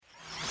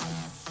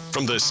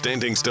From the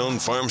Standing Stone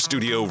Farm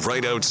Studio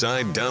right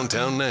outside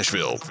downtown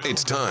Nashville,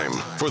 it's time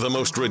for the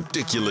most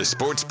ridiculous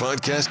sports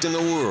podcast in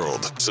the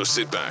world. So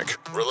sit back,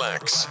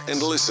 relax,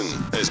 and listen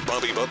as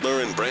Bobby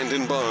Butler and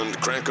Brandon Bond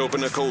crack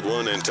open a cold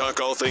one and talk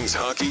all things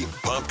hockey,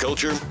 pop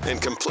culture,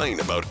 and complain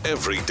about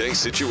everyday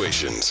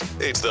situations.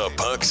 It's the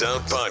Pucks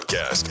Out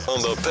Podcast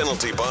on the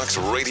Penalty Box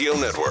Radio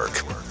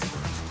Network.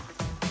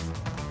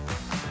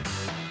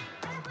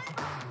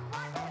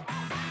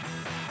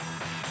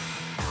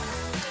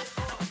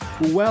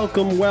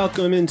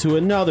 Welcome into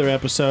another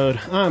episode.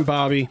 I'm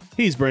Bobby.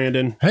 He's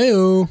Brandon.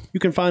 Hey-o. You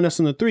can find us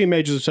on the three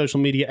majors of social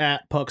media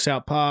at Pucks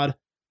Out Pod.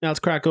 Now let's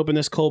crack open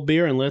this cold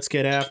beer and let's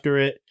get after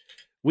it.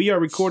 We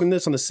are recording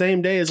this on the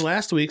same day as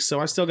last week,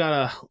 so I still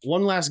got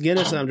one last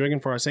Guinness that I'm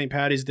drinking for our St.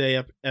 Patty's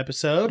Day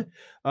episode.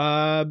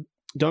 Don't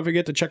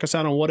forget to check us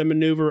out on What a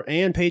Maneuver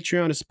and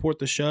Patreon to support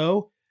the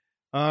show.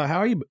 How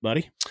are you,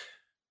 buddy?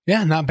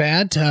 Yeah, not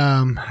bad.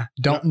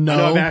 Don't know. I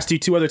know I've asked you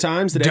two other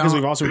times today because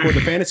we've also recorded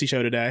the fantasy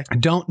show today. I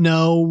don't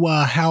know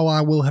how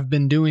I will have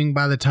been doing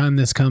by the time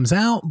this comes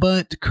out,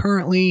 but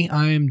currently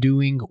I am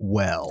doing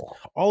well.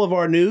 All of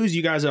our news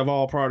you guys have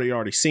all probably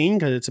already seen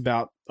because it's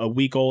about a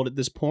week old at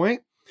this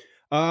point.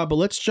 But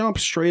let's jump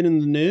straight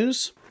into the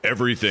news.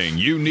 Everything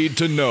you need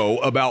to know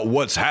about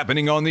what's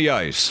happening on the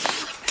ice.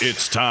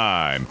 It's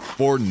time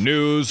for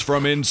news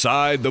from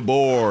inside the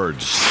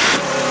boards.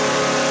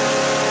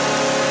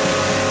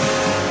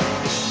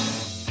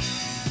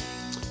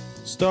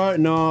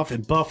 Starting off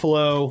in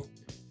Buffalo,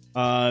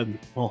 not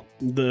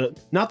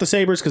the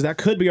Sabres because that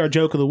could be our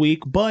joke of the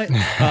week, but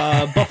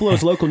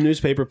Buffalo's local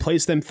newspaper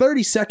placed them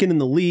 32nd in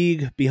the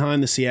league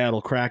behind the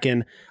Seattle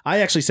Kraken.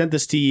 I actually sent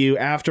this to you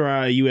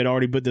after you had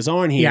already put this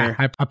on here.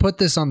 Yeah, I put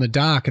this on the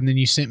doc, and then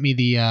you sent me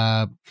the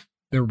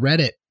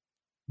Reddit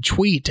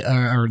tweet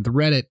or the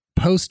Reddit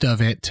post of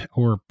it,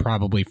 or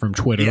probably from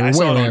Twitter. Yeah, or I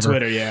saw whatever. it on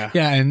Twitter. Yeah,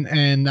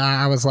 and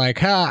I was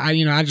like,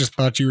 I just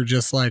thought you were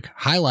just like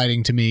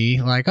highlighting to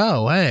me, like,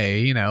 oh,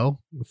 hey,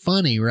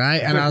 funny,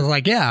 right? And I was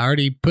like, yeah, I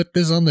already put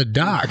this on the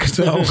doc.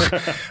 So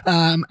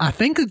I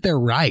think that they're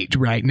right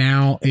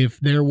now. If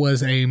there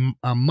was a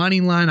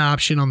money line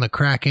option on the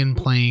Kraken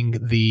playing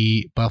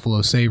the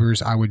Buffalo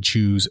Sabres, I would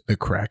choose the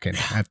Kraken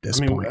at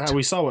this point.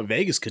 We saw what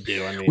Vegas could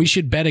do. We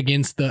should bet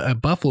against the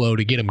Buffalo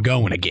to get them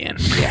going again.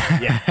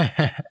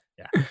 Yeah.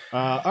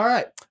 All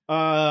right.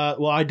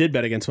 Well, I did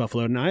bet against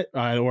Buffalo tonight,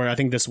 or I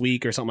think this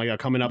week or something like that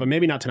coming up, and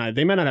maybe not tonight.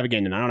 They might not have a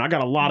game tonight. I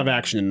got a lot of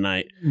action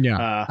tonight.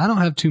 Yeah, I don't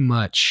have too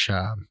much.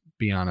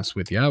 Be honest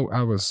with you,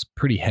 I was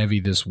pretty heavy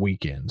this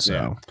weekend. So,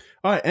 yeah.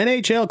 All right,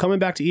 NHL coming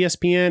back to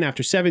ESPN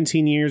after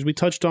 17 years. We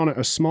touched on it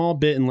a small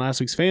bit in last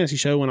week's fantasy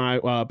show when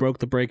I broke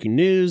the breaking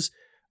news.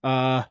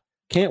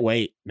 Can't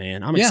wait,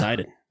 man. I'm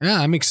excited. Yeah,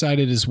 I'm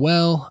excited as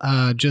well.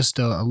 Just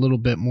a little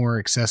bit more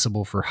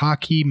accessible for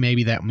hockey.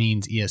 Maybe that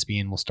means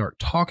ESPN will start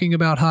talking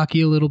about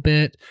hockey a little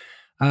bit.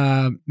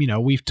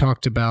 We've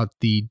talked about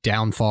the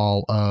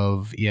downfall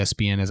of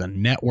ESPN as a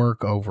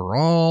network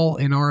overall,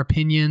 in our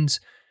opinions.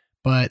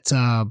 But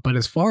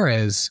as far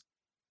as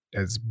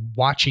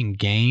watching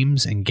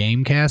games and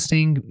game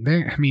casting,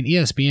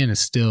 ESPN is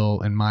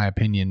still, in my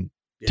opinion,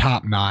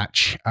 top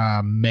notch.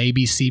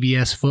 Maybe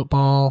CBS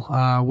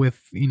football with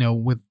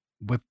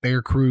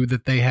their crew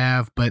that they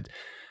have, but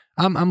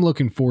I'm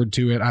looking forward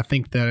to it. I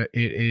think that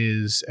it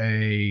is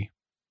a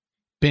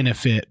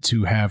benefit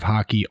to have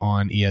hockey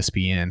on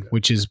ESPN,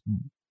 which is,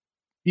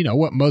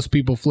 what most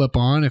people flip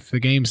on. If the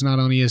game's not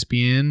on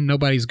ESPN,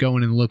 nobody's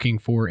going and looking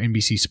for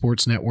NBC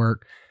Sports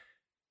Network.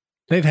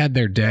 They've had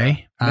their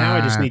day. Now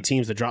I just need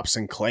teams to drop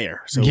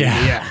Sinclair. So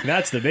yeah,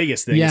 that's the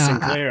biggest thing.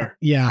 Sinclair.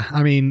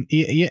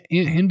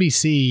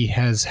 NBC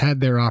has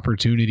had their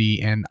opportunity,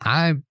 and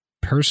I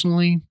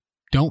personally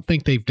don't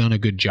think they've done a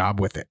good job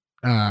with it.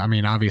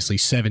 Obviously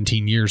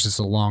 17 years is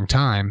a long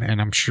time,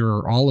 and I'm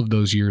sure all of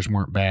those years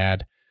weren't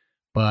bad.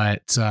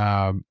 But,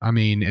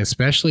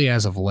 especially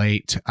as of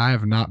late, I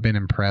have not been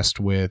impressed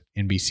with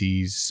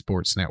NBC's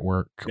Sports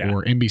Network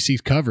or NBC's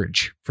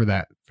coverage for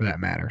that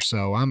matter.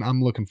 So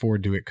I'm looking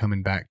forward to it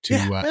coming back to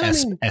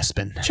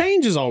ESPN.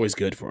 Change is always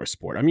good for a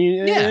sport.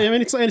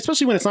 It's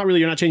especially when it's not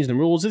really, you're not changing the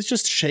rules. It's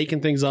just shaking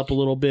things up a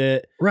little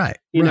bit. Right.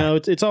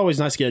 It's always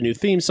nice to get a new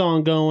theme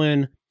song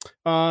going.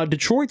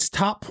 Detroit's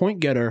top point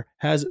getter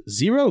has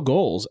 0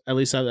 goals, at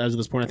least as of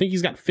this point. I think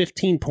he's got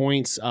 15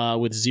 points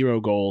with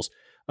 0 goals.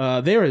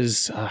 There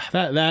is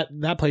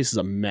that place is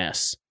a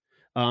mess.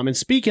 And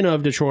speaking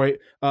of Detroit,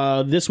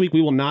 this week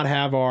we will not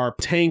have our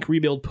tank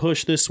rebuild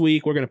push this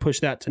week. We're going to push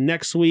that to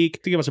next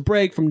week to give us a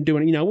break from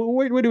doing,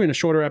 we're doing two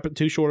shorter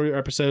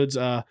episodes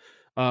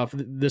for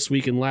this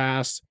week and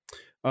last.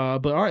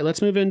 But all right,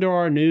 let's move into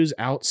our news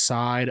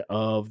outside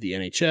of the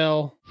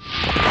NHL.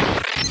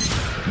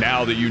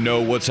 Now that you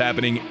know what's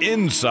happening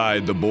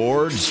inside the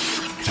boards,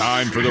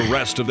 time for the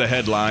rest of the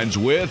headlines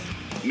with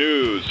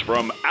news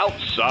from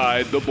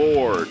outside the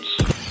boards.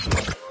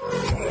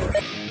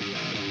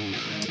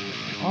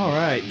 All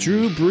right,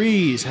 Drew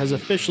Brees has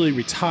officially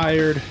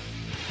retired.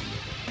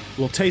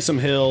 Will Taysom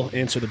Hill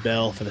answer the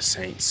bell for the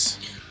Saints?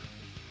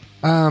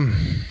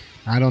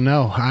 I don't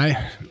know.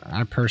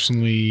 I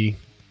personally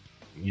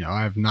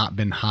I have not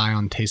been high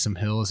on Taysom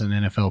Hill as an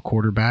NFL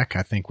quarterback.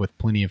 I think with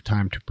plenty of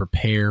time to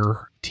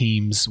prepare,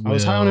 teams will... I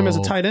was high on him as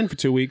a tight end for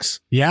 2 weeks.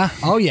 Yeah.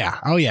 Oh yeah,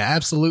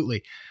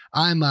 absolutely.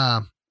 I'm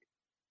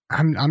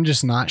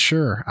just not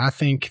sure. I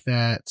think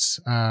that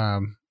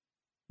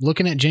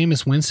looking at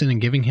Jameis Winston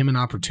and giving him an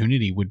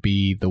opportunity would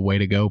be the way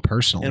to go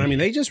personally. And I mean,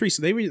 they just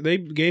they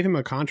gave him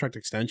a contract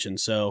extension,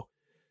 so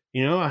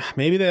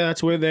maybe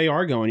that's where they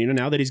are going.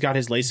 Now that he's got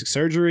his LASIK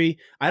surgery,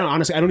 I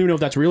don't even know if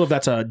that's real, if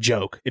that's a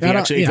joke, if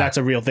that's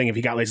a real thing, if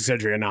he got LASIK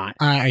surgery or not.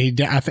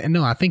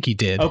 No, I think he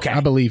did. Okay, I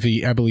believe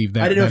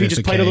that. I didn't know if he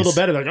just played a little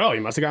better, like, oh, he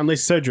must have gotten LASIK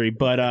surgery,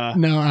 but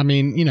no, I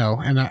mean,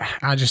 and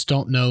I just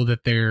don't know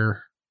that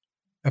they're.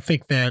 I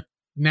think that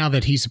now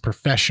that he's a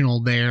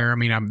professional there, I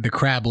mean, the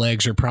crab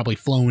legs are probably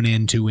flowing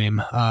into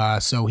him,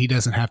 so he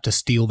doesn't have to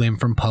steal them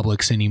from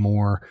Publix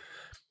anymore.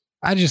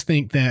 I just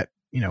think that.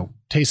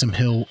 Taysom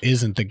Hill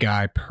isn't the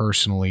guy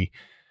personally.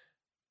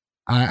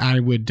 I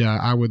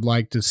would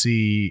like to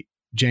see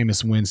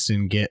Jameis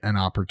Winston get an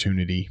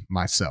opportunity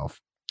myself.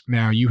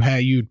 Now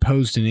you'd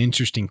posed an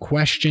interesting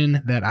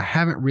question that I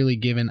haven't really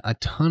given a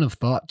ton of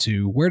thought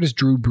to. Where does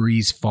Drew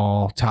Brees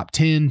fall? Top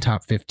 10,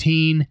 top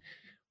 15?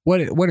 What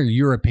are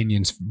your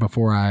opinions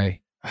before I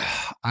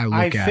look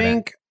at it? I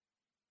think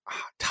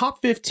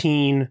top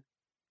 15,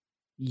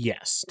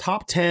 yes.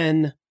 Top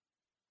 10,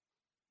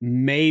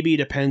 maybe,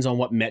 depends on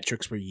what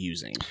metrics we're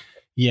using.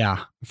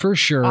 Yeah, for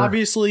sure.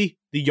 Obviously,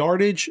 the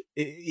yardage,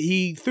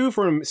 he threw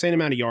for an insane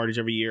amount of yardage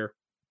every year.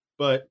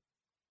 But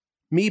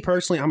me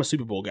personally, I'm a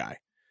Super Bowl guy.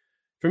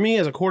 For me,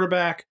 as a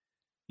quarterback,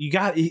 he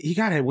got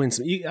to win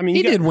some.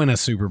 He did win a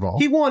Super Bowl.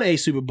 He won a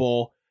Super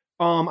Bowl.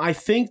 I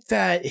think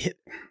that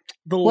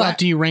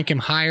do you rank him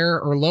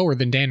higher or lower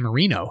than Dan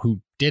Marino,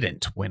 who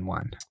didn't win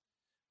one?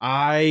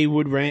 I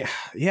would rank,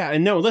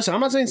 and no, listen,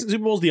 I'm not saying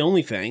Super Bowl is the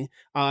only thing.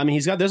 I mean,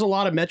 there's a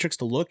lot of metrics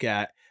to look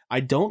at.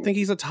 I don't think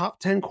he's a top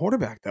 10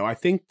 quarterback, though. I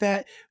think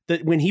that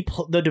when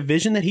the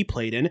division that he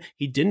played in,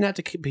 he didn't have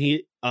to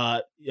compete.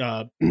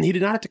 He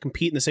did not have to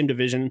compete in the same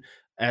division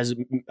as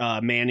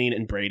Manning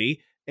and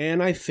Brady.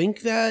 And I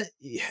think that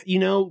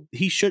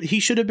he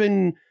should have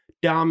been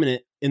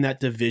dominant in that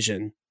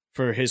division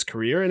for his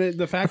career. And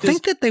the fact I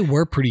think that they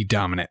were pretty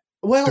dominant.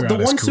 Well, the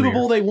one Super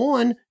Bowl they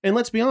won, and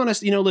let's be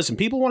honest, listen,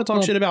 people want to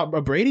talk shit about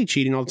Brady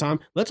cheating all the time.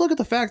 Let's look at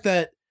the fact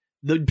that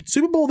the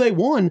Super Bowl they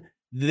won,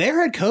 their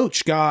head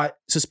coach got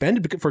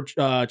suspended for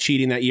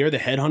cheating that year, the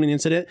headhunting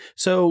incident.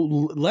 So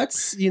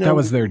let's, that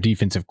was their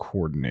defensive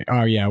coordinator.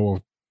 Oh yeah,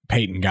 well,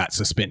 Peyton got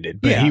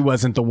suspended, but he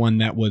wasn't the one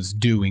that was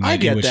doing it. I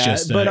get it was that,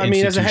 just but I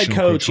mean, as a head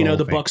coach,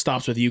 the buck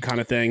stops with you kind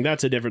of thing.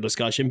 That's a different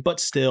discussion. But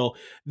still,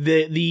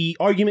 the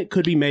argument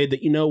could be made that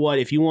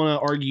if you want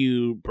to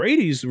argue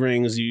Brady's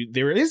rings,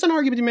 there is an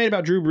argument to be made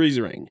about Drew Brees'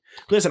 ring.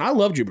 Listen, I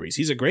love Drew Brees.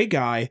 He's a great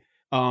guy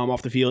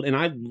off the field, and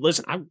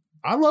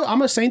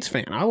I'm a Saints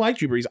fan. I like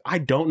Drew Brees. I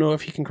don't know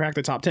if he can crack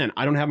the top 10.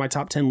 I don't have my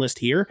top 10 list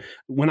here.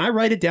 When I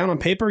write it down on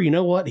paper,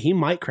 he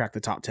might crack the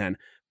top 10.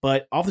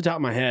 But off the top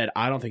of my head,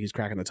 I don't think he's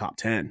cracking the top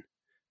 10.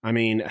 I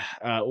mean,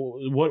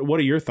 what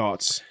are your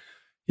thoughts?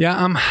 Yeah,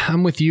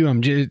 I'm with you.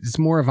 It's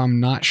more of I'm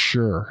not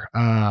sure.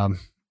 I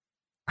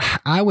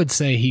would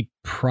say he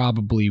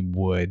probably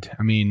would.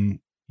 I mean,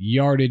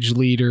 yardage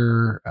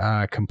leader,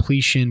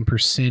 completion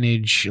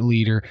percentage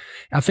leader.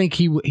 I think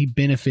he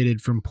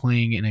benefited from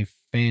playing in a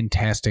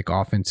fantastic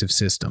offensive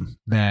system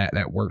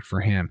that worked for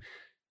him.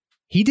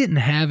 He didn't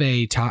have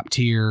a top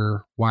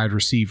tier wide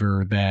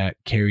receiver that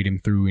carried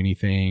him through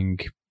anything,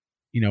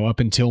 up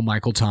until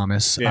Michael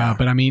Thomas. Yeah.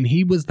 But I mean,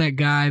 he was that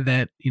guy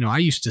that, I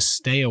used to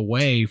stay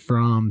away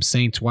from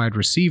Saints wide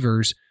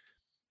receivers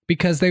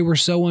because they were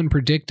so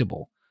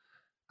unpredictable.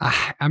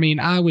 I mean,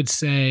 I would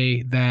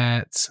say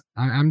that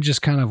I'm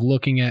just kind of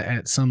looking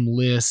at some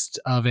list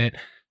of it.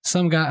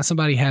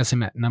 Somebody has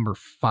him at number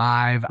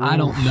 5. Ooh. I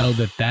don't know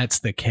that that's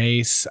the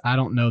case. I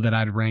don't know that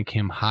I'd rank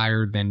him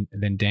higher than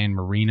Dan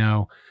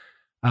Marino.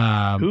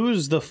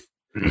 Who's the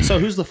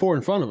 4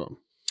 in front of him?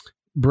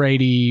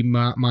 Brady,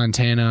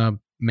 Montana,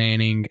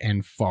 Manning,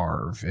 and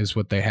Favre is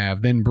what they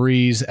have. Then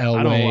Breeze,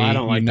 Elway,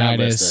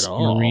 Unitas,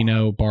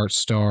 Marino, Bart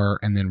Starr,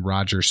 and then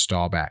Roger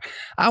Staubach.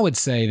 I would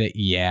say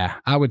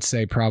that, I would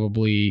say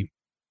probably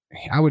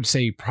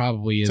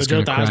is. So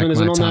Joe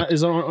Theismann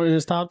is in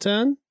his top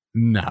 10?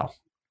 No.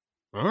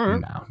 All right.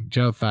 No,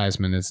 Joe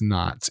Theismann is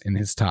not in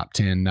his top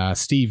 10.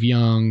 Steve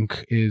Young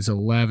is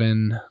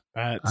 11.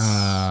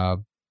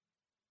 That's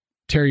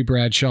Terry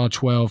Bradshaw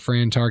 12,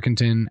 Fran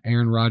Tarkenton,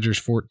 Aaron Rodgers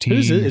 14.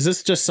 Is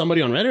this just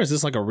somebody on Reddit, or is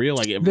this like a real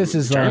This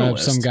is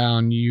some guy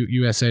on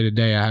USA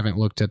Today. I haven't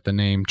looked at the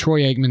name.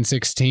 Troy Aikman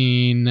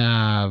 16,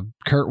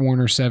 Kurt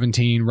Warner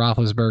 17,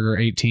 Roethlisberger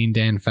 18,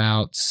 Dan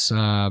Fouts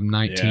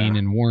 19,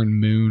 and Warren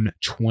Moon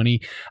 20.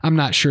 I'm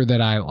not sure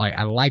that I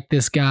like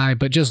this guy,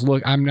 but just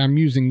look. I'm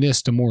using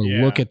this to more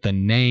look at the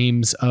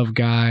names of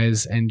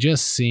guys and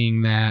just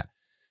seeing that.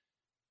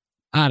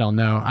 I don't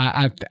know.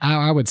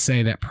 I would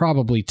say that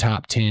probably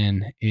top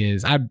 10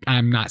 is.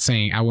 I'm not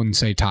saying. I wouldn't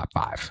say top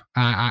 5.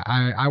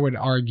 I would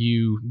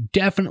argue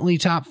definitely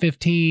top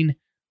 15,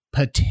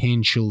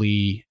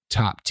 potentially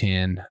top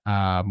 10.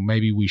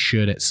 Maybe we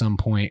should at some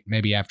point,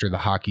 maybe after the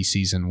hockey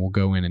season, we'll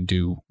go in and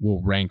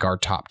we'll rank our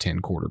top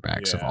 10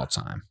 quarterbacks of all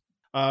time.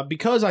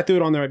 Because I threw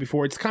it on there right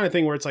before, it's the kind of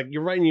thing where it's like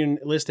you're writing your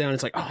list down.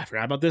 It's like, oh, I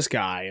forgot about this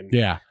guy, and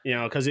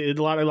because a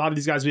lot of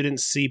these guys we didn't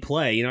see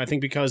play. I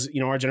think because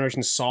our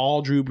generation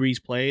saw Drew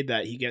Brees played,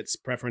 that he gets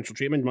preferential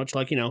treatment, much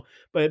like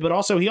but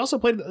also he also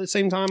played at the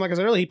same time. Like I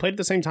said earlier, he played at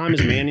the same time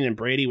as Manning and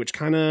Brady, which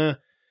kind of.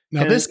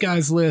 Now, this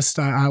guy's list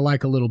I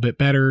like a little bit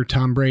better.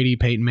 Tom Brady,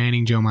 Peyton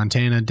Manning, Joe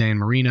Montana, Dan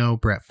Marino,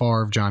 Brett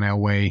Favre, John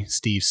Elway,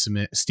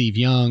 Steve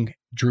Young,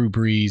 Drew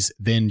Brees,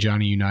 then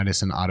Johnny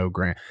Unitas and Otto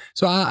Grant.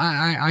 So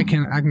I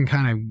can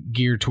kind of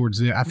gear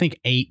towards it. I think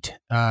 8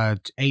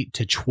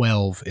 to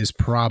 12 is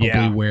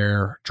probably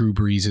where Drew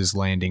Brees is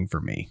landing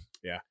for me.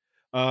 Yeah.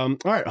 All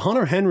right,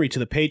 Hunter Henry to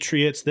the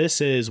Patriots. This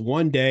is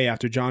one day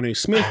after Jonnu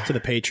Smith to the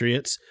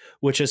Patriots,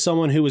 which as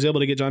someone who was able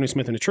to get Jonnu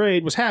Smith in a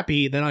trade was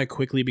happy. Then I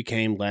quickly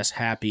became less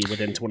happy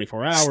within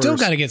 24 hours. Still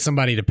got to get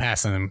somebody to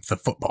pass him the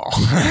football.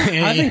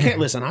 I think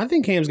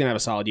Cam's going to have a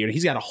solid year.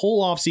 He's got a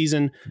whole off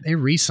season. They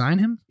re-sign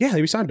him? Yeah,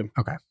 they re-signed him.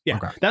 Okay. Yeah.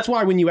 Okay. That's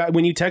why when you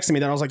texted me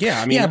that, I was like,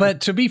 yeah, I mean. Yeah,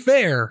 but to be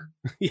fair,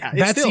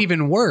 that's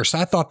even worse.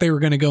 I thought they were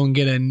going to go and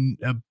get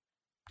a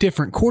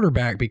different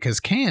quarterback because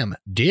Cam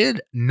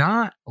did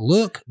not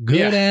look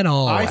good at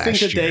all. I think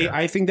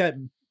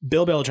that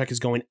Bill Belichick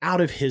is going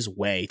out of his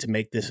way to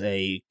make this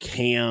a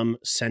Cam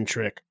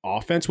centric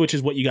offense, which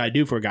is what you got to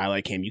do for a guy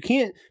like Cam. You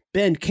can't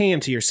bend Cam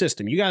to your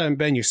system. You got to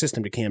bend your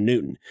system to Cam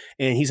Newton.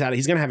 And he's going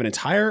to have an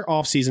entire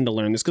offseason to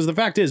learn this, because the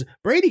fact is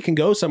Brady can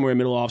go somewhere in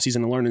the middle of offseason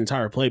and learn an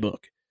entire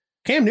playbook.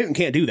 Cam Newton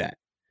can't do that.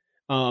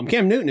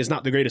 Cam Newton is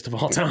not the greatest of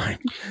all time.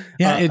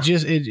 Yeah,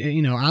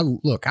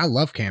 I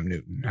love Cam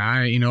Newton.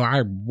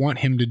 I want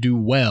him to do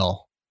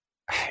well.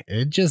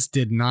 It just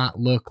did not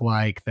look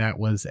like that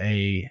was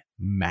a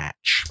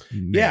match.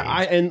 Yeah,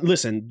 I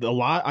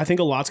think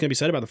a lot's going to be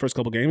said about the first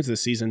couple games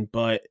this season,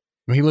 but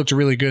he looked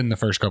really good in the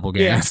first couple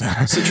games.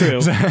 Yeah, it's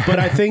true. But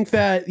I think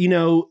that,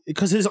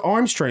 because his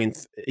arm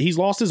strength, he's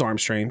lost his arm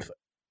strength,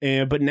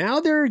 but now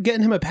they're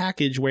getting him a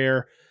package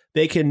where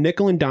they can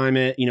nickel and dime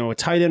it, a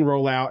tight end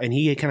rollout, and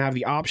he can have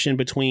the option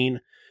between,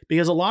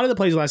 because a lot of the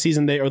plays last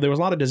season, there was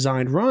a lot of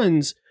designed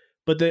runs,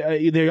 but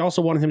they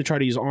also wanted him to try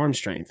to use arm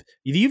strength.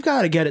 You've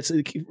got to get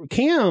it.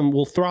 Cam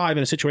will thrive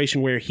in a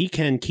situation where he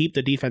can keep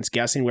the defense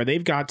guessing, where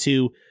they've got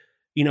to,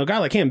 a guy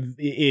like him,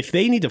 if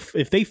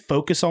they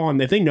focus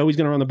on, if they know he's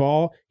going to run the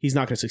ball, he's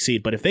not going to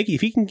succeed. But if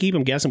he can keep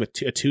him guessing with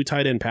a 2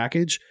 tight end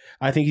package,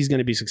 I think he's going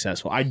to be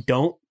successful. I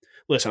don't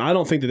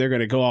think that they're going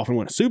to go off and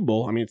win a Super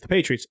Bowl. I mean, it's the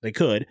Patriots. They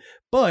could,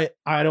 but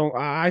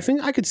I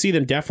think I could see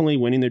them definitely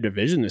winning their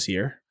division this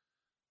year.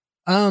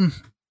 I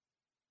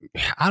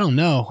don't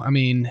know. I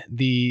mean,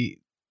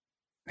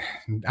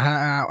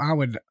 I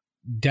would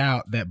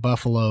doubt that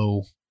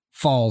Buffalo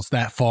falls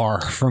that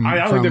far from. I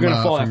don't think they're going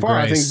to fall that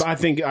far. Grace. I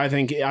think.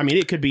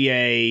 It could be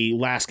a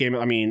last game.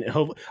 I'm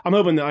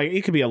hoping that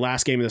it could be a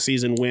last game of the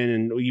season win,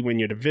 and you win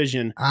your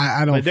division.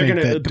 I don't think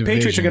that the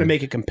Patriots are going to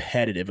make it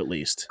competitive at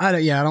least. I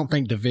don't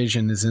think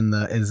division is in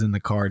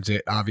the cards.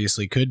 It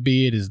obviously could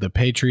be. It is the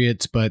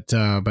Patriots, but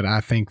I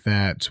think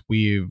that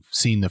we've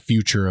seen the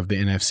future of the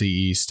NFC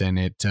East, and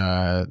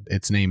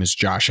its name is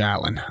Josh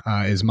Allen.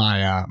 Is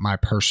my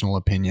personal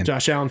opinion.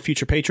 Josh Allen,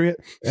 future Patriot.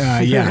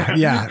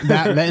 Yeah.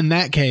 That in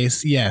that case.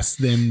 Yes,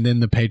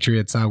 then the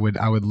Patriots, I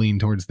would lean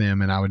towards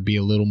them, and I would be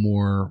a little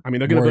more. I mean,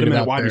 they're going to put him in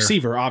a wide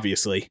receiver,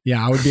 obviously.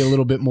 Yeah, I would be a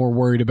little bit more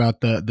worried about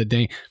the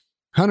day.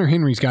 Hunter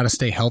Henry's got to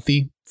stay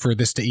healthy for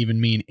this to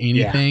even mean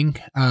anything.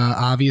 Yeah.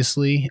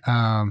 Obviously,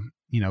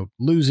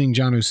 losing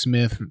Jonnu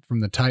Smith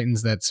from the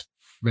Titans, that's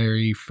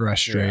very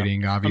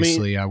frustrating. Yeah.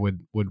 Obviously, I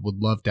would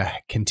love to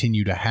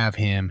continue to have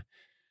him,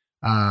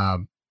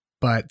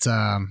 but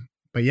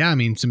yeah, I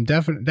mean, some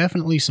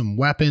definitely some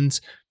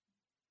weapons.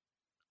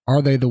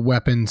 Are they the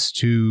weapons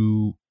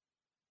to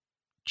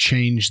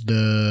change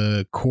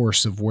the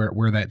course of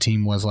where that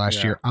team was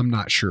last year? I'm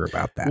not sure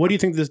about that. What do you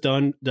think this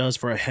does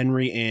for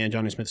Henry and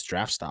Jonnu Smith's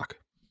draft stock?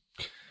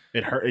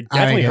 It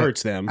definitely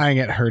hurts them. I think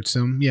it hurts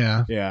them.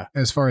 Yeah. Yeah.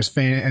 As far as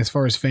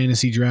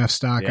fantasy draft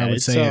stock, I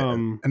would say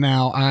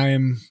now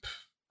I'm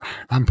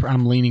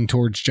leaning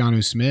towards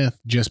Jonnu Smith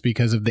just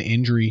because of the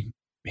injury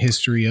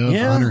history of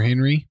Hunter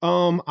Henry.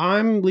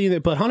 I'm leaning,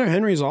 but Hunter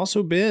Henry has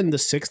also been the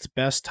 6th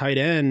best tight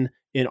end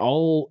in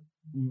all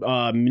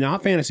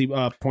not fantasy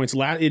points.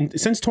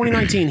 Since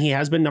 2019, he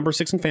has been number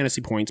 6 in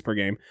fantasy points per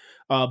game,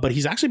 but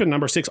he's actually been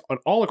number 6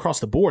 all across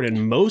the board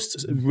in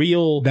most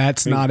real.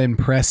 That's not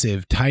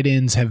impressive. Tight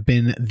ends have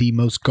been the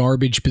most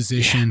garbage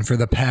position for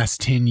the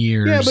past 10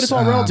 years. Yeah, but it's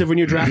all relative when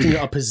you're drafting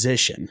a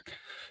position.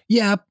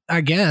 Yeah,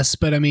 I guess,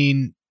 but I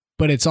mean,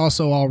 but it's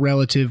also all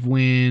relative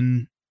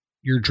when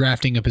you're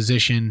drafting a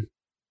position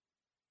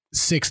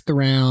 6th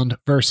round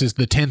versus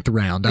the 10th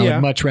round. I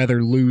would much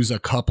rather lose a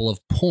couple of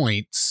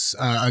points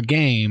a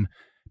game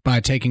by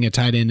taking a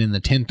tight end in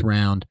the 10th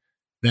round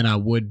than I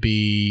would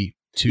be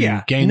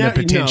to gain the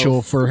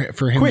potential for him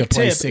to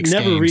play 6 games.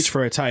 Never reach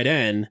for a tight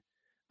end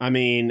I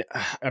mean,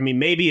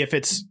 maybe if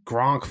it's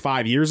Gronk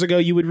 5 years ago,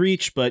 you would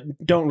reach, but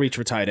don't reach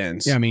for tight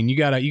ends. Yeah, I mean, you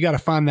gotta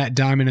find that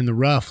diamond in the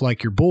rough,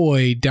 like your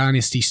boy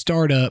Dynasty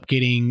Startup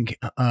getting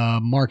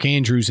Mark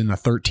Andrews in the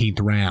 13th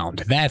round.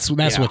 That's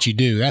what you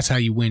do. That's how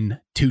you win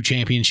 2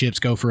 championships,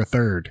 go for a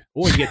third.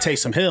 Or you get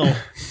Taysom Hill.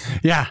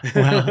 Yeah,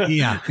 well,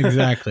 yeah,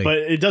 exactly. But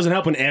it doesn't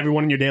help when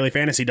everyone in your daily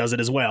fantasy does it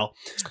as well.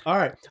 All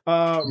right,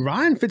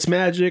 Ryan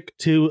Fitzmagic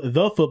to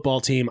the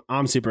football team.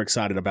 I'm super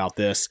excited about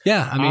this.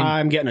 Yeah, I mean,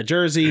 I'm getting a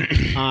jersey.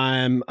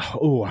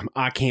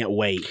 I can't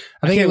wait.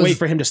 I think can't wait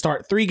for him to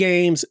start 3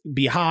 games,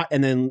 be hot,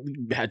 and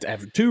then had to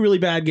have 2 really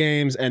bad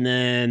games, and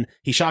then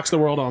he shocks the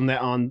world on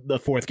the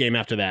 4th game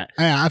after that.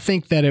 I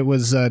think that it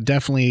was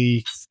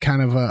definitely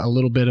kind of a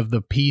little bit of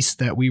the piece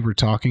that we were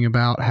talking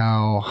about,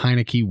 how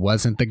Heineke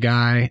wasn't the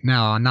guy.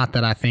 Now, not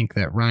that I think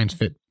that Ryan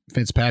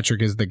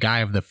Fitzpatrick is the guy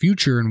of the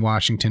future in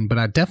Washington, but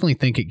I definitely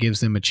think it gives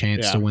them a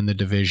chance to win the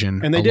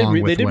division. And they did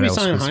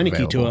resign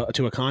Heineke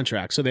to a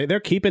contract, so they're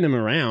keeping him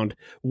around.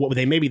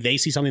 Maybe they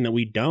see something that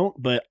we don't,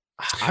 but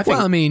I think.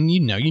 Well, I mean,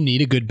 you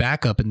need a good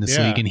backup in this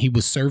league, and he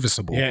was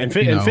serviceable. Yeah, and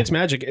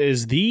Fitzmagic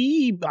is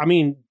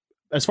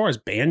as far as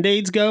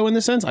Band-Aids go in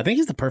the sense, I think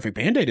he's the perfect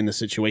Band-Aid in this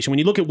situation. When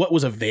you look at what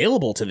was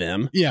available to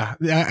them. Yeah,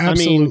 absolutely. I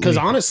mean, because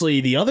honestly,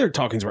 the other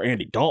talkings were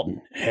Andy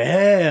Dalton.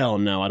 Hell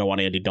no, I don't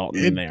want Andy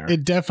Dalton in there.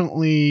 It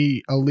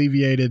definitely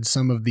alleviated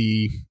some of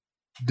the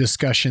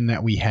discussion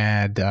that we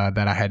had that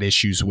I had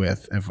issues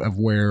with of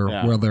where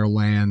they'll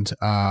land.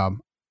 I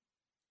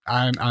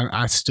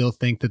still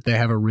think that they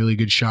have a really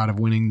good shot of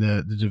winning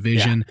the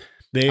division.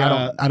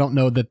 Yeah. I don't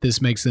know that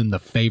this makes them the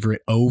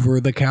favorite over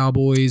the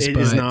Cowboys. It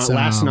is not.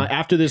 Last night,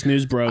 after this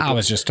news broke, I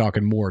was just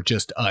talking more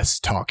just us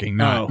talking,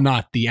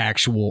 not the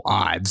actual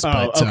odds.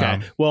 Okay.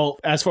 Well,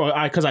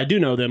 because I do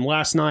know them.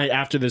 Last night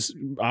after this,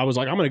 I was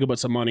like, I'm going to go put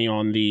some money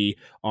on the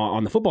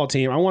football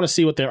team. I want to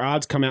see what their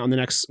odds come out in the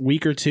next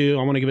week or two.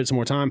 I want to give it some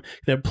more time.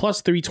 They're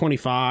plus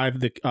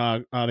 325.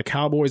 The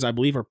Cowboys, I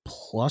believe, are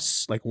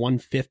plus like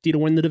 150 to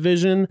win the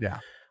division. Yeah.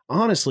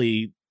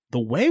 Honestly, the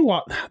way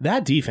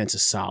that defense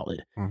is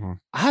solid,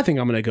 I think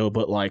I'm going to go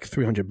put like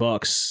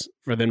 $300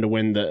 for them to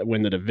win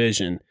the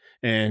division.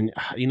 And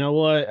you know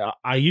what?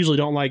 I usually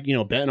don't like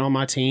betting on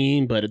my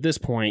team, but at this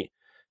point,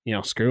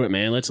 screw it,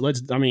 man. Let's.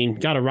 I mean,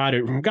 got to ride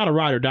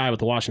or die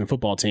with the Washington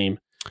football team.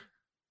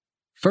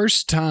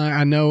 First time,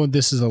 I know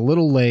this is a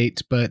little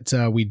late, but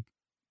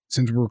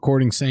since we're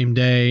recording same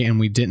day and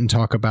we didn't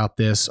talk about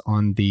this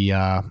on the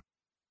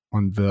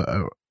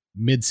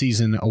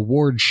midseason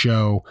award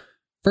show,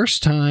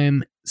 first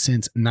time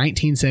since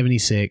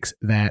 1976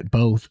 that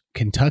both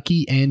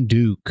Kentucky and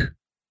Duke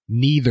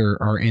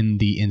neither are in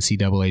the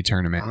NCAA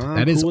tournament.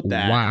 That is cool with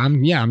that.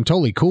 I'm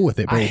totally cool with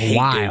it, but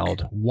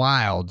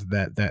wild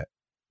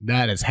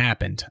that has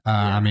happened.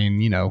 I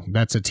mean,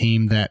 that's a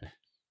team that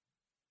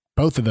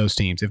both of those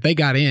teams, if they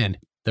got in,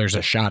 there's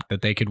a shot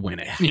that they could win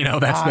it.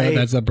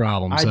 That's the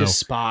problem.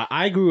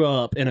 I grew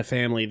up in a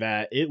family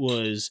that it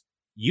was.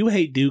 You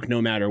hate Duke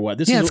no matter what.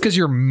 It's because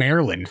you're a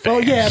Maryland fan. Oh,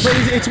 yeah, but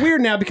it's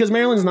weird now because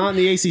Maryland's not in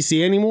the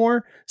ACC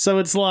anymore. So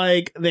it's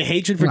like the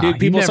hatred for Duke.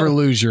 People you never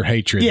lose your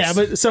hatred. Yeah,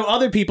 but so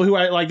other people who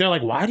are like, they're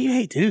like, why do you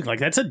hate Duke? Like,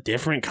 that's a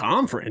different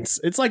conference.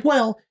 It's like,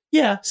 well,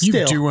 yeah,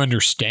 still. You do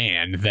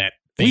understand that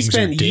we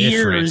spent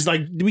years,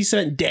 we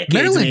spent decades.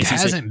 Maryland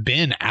hasn't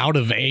been out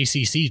of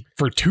ACC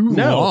for too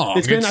long.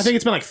 I think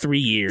it's been like 3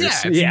 years. Yeah,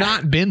 it's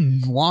not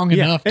been long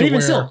enough. And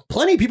even still,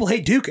 plenty of people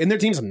hate Duke, and their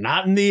team's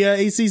not in the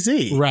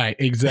ACC. Right,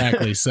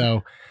 exactly.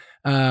 So,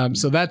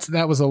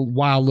 that was a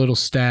wild little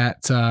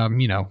stat.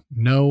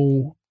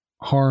 No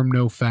harm,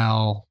 no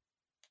foul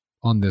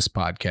on this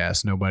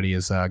podcast. Nobody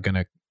is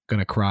gonna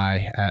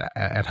cry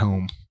at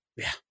home.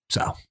 Yeah.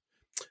 So.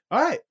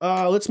 All right,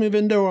 let's move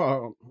into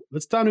our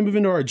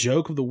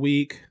joke of the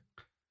week.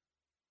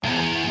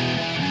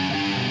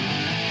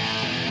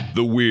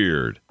 The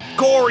weird.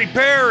 Corey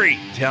Perry.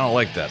 See, I don't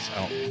like this.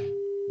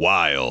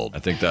 Wild. I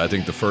think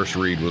the first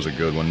read was a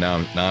good one. Now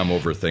I'm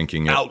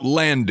overthinking it.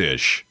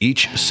 Outlandish.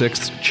 Each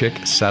 6th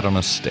chick sat on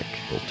a stick.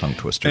 Little tongue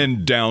twister.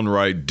 And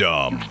downright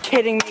dumb. You're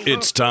kidding me.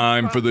 It's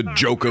time for the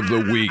joke of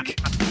the week.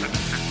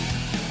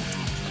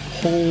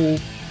 Holy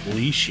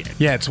shit.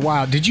 Yeah, it's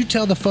wild. Did you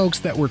tell the folks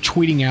that we're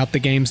tweeting out the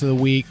games of the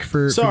week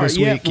for this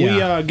week?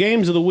 We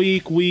games of the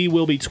week, we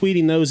will be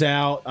tweeting those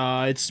out.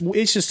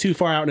 It's just too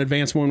far out in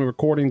advance when we're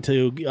recording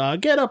to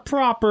get a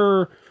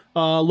proper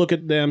look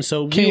at them.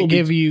 So can't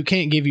give you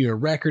a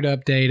record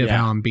update of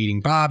how I'm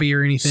beating Bobby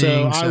or anything.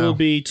 So I will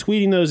be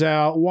tweeting those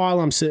out while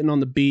I'm sitting on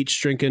the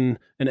beach drinking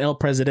an El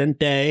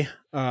Presidente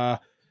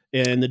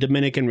in the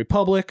Dominican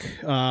Republic.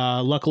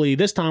 Luckily,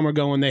 this time we're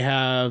going, they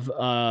have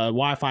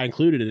Wi-Fi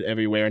included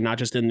everywhere, not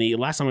just in the...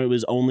 Last time it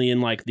was only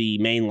in like the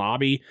main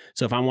lobby.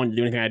 So if I wanted to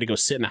do anything, I had to go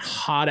sit in a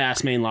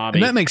hot-ass main lobby.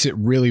 And that makes it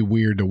really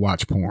weird to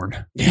watch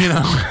porn.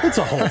 It's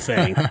a whole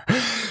thing.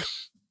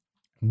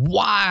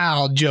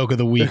 Wild joke of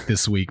the week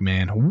this week,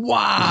 man.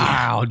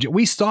 Wow. Yeah.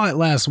 We saw it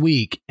last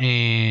week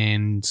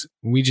and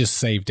we just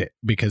saved it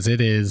because it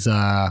is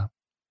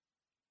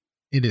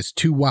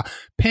too wild.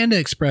 Panda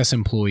Express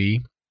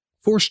employee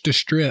forced to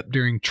strip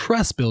during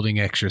trust building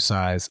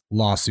exercise,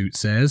 lawsuit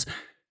says.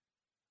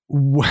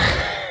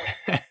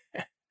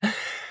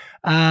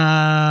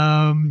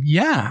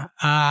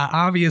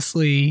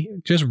 Obviously,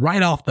 just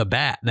right off the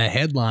bat, the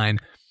headline,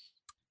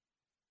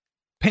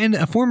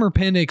 a former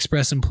Panda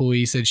Express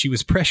employee said she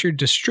was pressured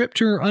to strip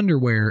to her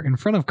underwear in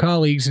front of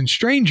colleagues and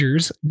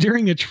strangers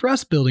during a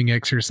trust building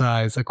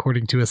exercise,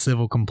 according to a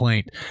civil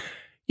complaint.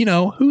 You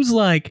know, who's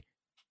like,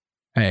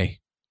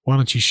 hey, why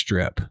don't you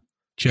strip?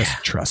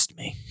 Just trust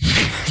me.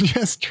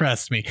 Just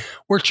trust me.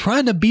 We're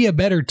trying to be a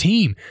better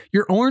team.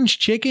 Your orange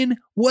chicken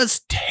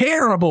was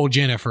terrible,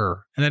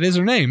 Jennifer. And that is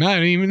her name. I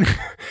don't even...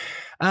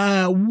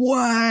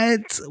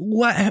 What?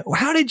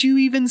 How did you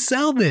even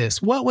sell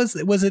this? What was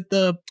it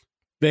the...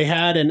 They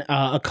had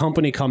a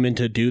company come in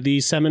to do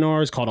these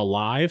seminars called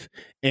Alive,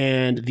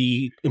 and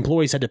the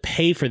employees had to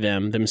pay for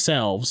them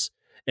themselves,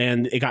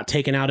 and it got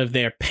taken out of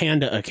their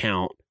Panda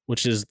account,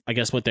 which is, I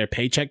guess, what their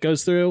paycheck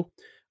goes through.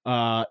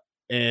 And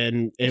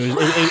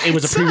it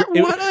was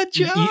what a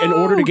joke! In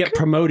order to get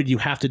promoted, you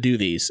have to do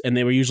these, and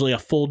they were usually a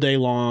full day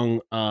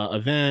long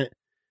event.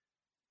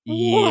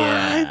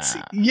 What?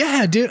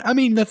 Yeah, dude. I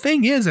mean, the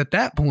thing is, at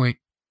that point,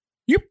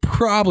 you're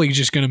probably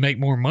just going to make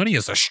more money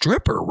as a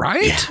stripper,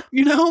 right? Yeah.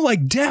 You know,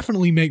 like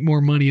definitely make more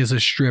money as a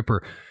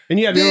stripper. And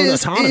you have your own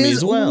autonomy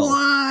as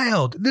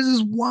well. This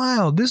is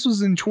wild. This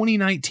was in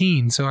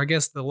 2019, so I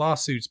guess the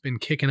lawsuit's been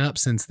kicking up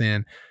since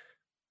then.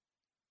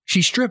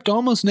 She stripped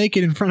almost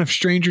naked in front of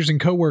strangers and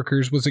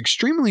coworkers, was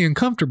extremely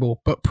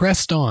uncomfortable, but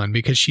pressed on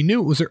because she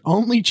knew it was her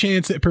only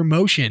chance at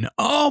promotion.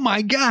 Oh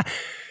my God.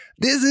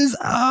 This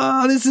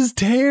is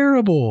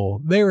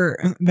terrible.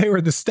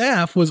 The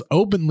staff was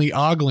openly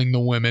ogling the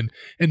women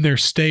in their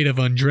state of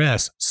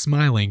undress,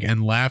 smiling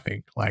and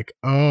laughing like,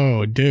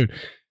 oh, dude,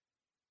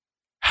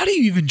 how do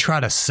you even try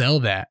to sell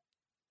that?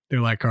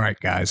 They're like, all right,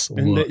 guys,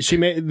 look.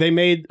 And they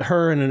made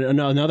her and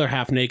another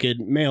half naked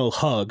male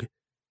hug.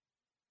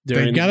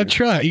 You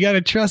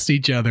gotta trust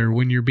each other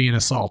when you're being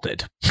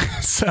assaulted.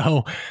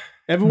 So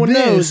everyone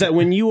knows that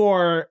when you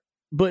are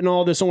putting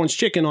all this orange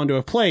chicken onto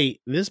a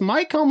plate, this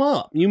might come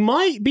up. You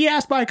might be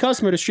asked by a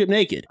customer to strip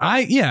naked.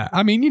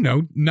 I mean, you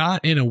know,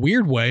 not in a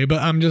weird way,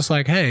 but I'm just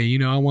like, hey, you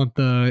know, I want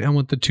the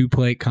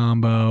 2-plate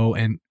combo,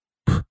 and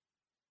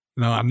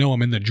no, I know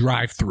I'm in the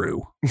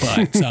drive-through,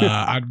 but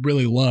I'd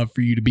really love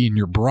for you to be in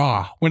your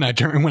bra when I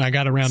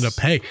got around to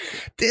pay.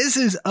 This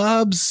is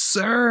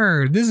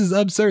absurd.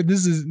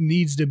 This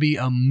needs to be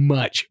a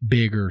much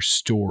bigger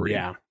story.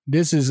 Yeah.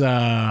 This is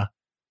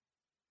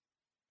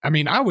I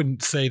mean, I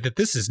wouldn't say that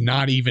this is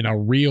not even a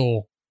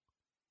real.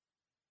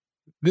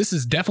 This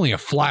is definitely a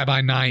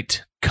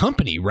fly-by-night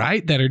company,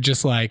 right? That are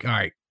just like, all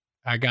right,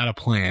 I got a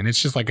plan.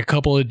 It's just like a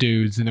couple of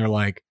dudes, and they're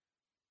like,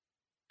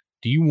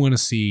 do you want to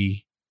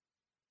see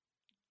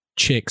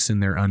chicks in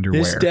their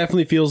underwear? This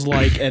definitely feels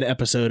like an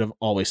episode of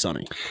Always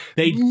Sunny.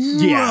 They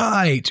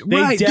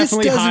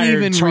definitely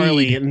hired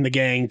Charlie and the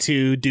gang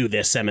to do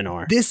this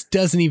seminar. This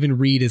doesn't even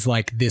read as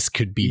like this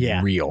could be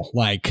real.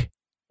 Like,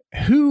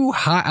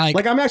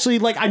 I'm actually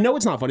like, I know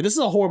it's not funny. This is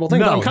a horrible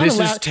thing. No, but I'm kind this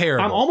is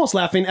terrible. I'm almost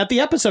laughing at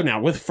the episode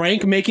now with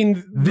Frank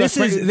making this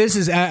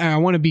is. I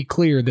want to be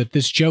clear that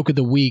this joke of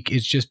the week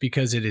is just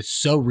because it is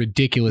so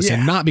ridiculous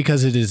and not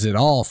because it is at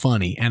all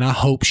funny. And I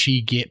hope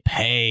she get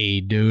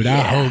paid, dude. Yeah.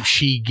 I hope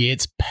she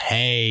gets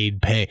paid.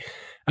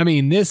 I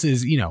mean, this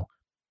is, you know,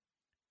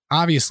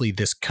 obviously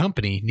this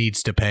company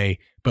needs to pay,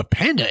 but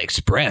Panda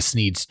Express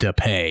needs to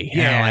pay.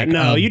 Yeah,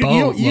 no, you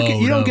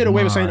don't get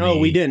away with saying, "Oh,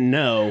 we didn't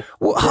know."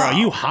 Well, bro,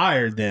 you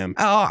hired them.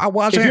 Oh, I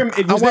wasn't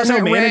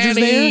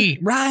ready.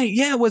 Right?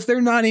 Yeah. Was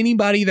there not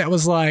anybody that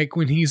was like,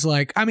 when he's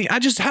like, I mean,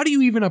 how do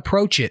you even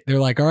approach it? They're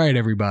like, all right,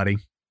 everybody,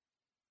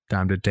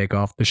 time to take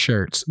off the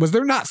shirts. Was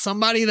there not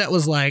somebody that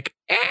was like,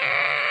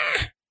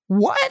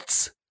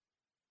 what?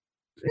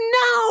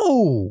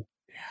 No.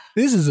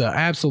 This is an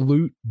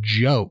absolute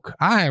joke.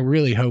 I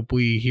really hope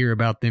we hear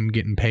about them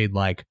getting paid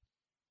like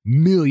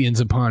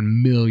millions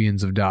upon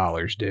millions of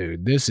dollars,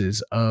 dude. This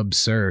is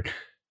absurd.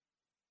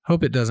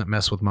 Hope it doesn't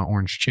mess with my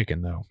orange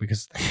chicken, though,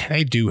 because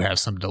they do have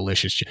some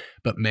delicious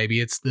but maybe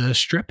it's the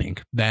stripping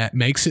that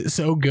makes it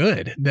so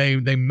good. They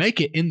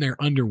make it in their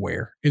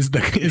underwear is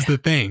the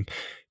thing.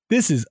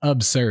 This is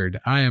absurd.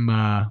 I'm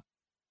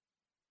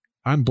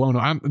blown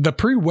away. The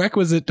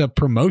prerequisite to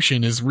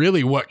promotion is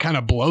really what kind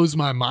of blows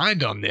my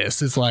mind on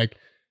this. It's like,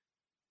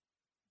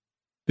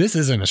 this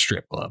isn't a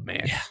strip club,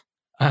 man. Yeah.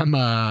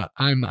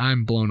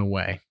 I'm blown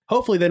away.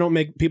 Hopefully they don't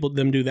make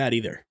them do that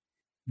either.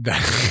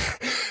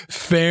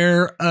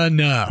 Fair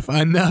enough.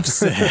 Enough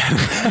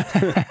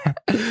said.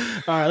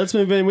 All right, let's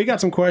move in. We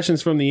got some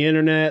questions from the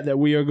internet that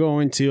we are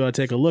going to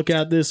take a look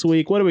at this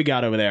week. What do we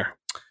got over there?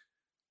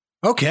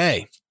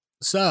 Okay.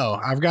 So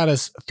I've got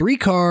us 3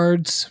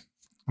 cards.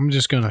 I'm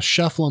just going to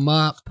shuffle them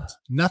up.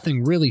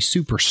 Nothing really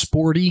super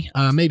sporty.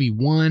 Maybe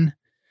one.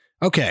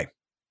 Okay.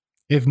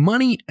 If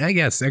money, I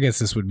guess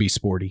this would be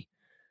sporty.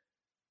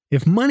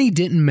 If money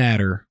didn't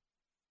matter,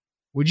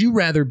 would you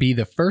rather be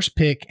the first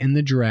pick in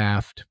the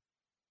draft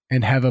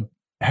and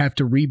have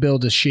to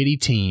rebuild a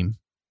shitty team,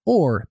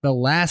 or the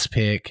last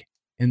pick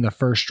in the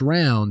first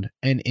round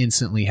and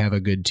instantly have a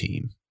good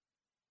team?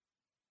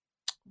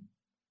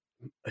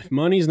 If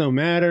money's no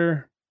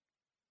matter,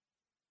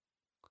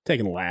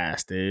 taking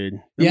last,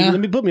 dude. Yeah. Let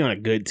me put me on a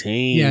good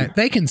team. Yeah,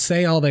 they can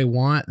say all they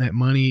want that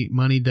money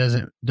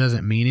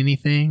doesn't mean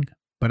anything.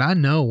 But I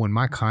know when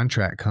my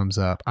contract comes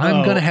up,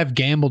 I'm going to have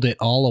gambled it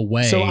all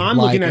away. So I'm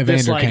like looking at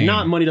this Evander like Kane.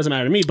 not money doesn't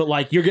matter to me, but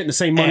like you're getting the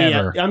same money.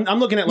 I'm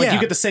looking at like Yeah. you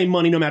get the same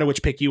money no matter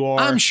which pick you are.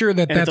 I'm sure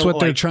that And that's it's what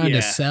they're like, trying yeah.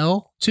 to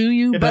sell to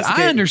you, If but that's the I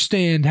case-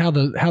 understand how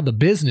the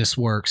business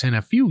works. In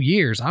a few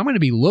years, I'm going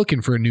to be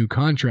looking for a new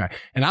contract,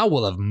 and I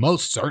will have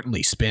most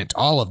certainly spent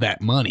all of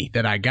that money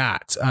that I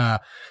got.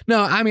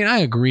 No, I mean I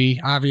agree.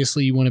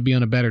 Obviously, you want to be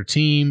on a better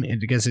team. I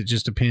guess it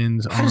just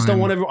depends. I just don't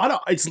want to.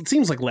 It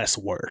seems like less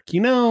work,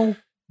 you know.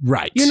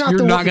 Right, You're not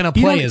going to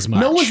play as much.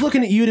 No one's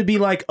looking at you to be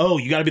like, oh,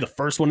 you got to be the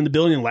first one in the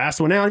building and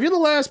last one out. If you're the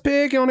last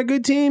pick on a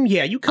good team,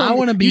 yeah, you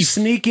come. You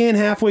sneak in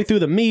halfway through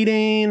the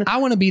meeting. I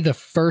want to be the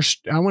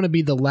first. I want to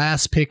be the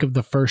last pick of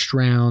the first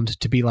round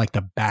to be like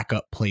the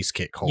backup place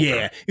kick holder.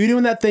 Yeah, you're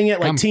doing that thing at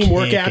like I'm team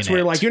workouts kicking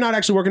where it. like you're not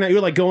actually working out.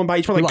 You're like going by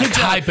each one, like You're good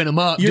job. hyping them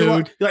up, You're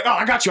dude. like, oh,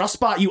 I got you. I'll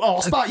spot you. Oh,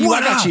 I'll spot you.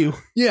 What I got up? you.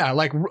 Yeah,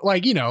 like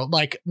you know,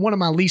 like one of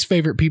my least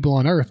favorite people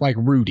on earth, like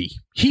Rudy.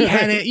 He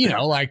had it, you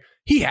know, like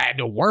he had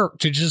to work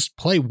to just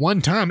play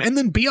one time and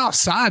then be off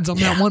sides on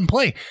that one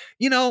play.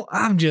 You know,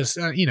 I'm just,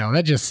 you know,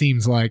 that just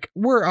seems like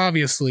we're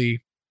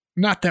obviously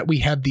not that we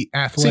have the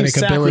athletic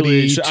Seems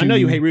ability. sacrilege. I know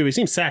you hate Ruby. It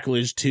seems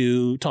sacrilege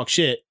to talk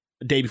shit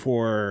the day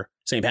before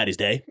St. Patty's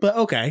Day, but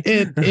okay.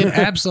 It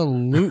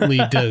absolutely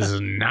does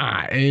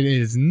not. It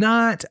is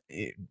not.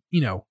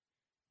 You know,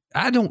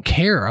 I don't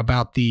care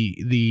about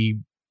the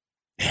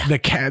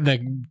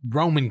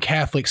Roman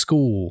Catholic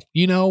school.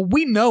 You know,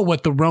 we know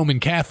what the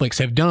Roman Catholics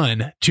have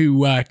done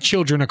to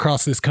children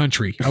across this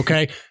country.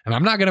 Okay, and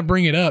I'm not going to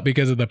bring it up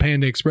because of the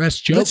Panda Express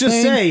joke. Let's just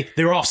thing. say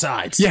they're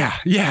offsides.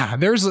 Yeah.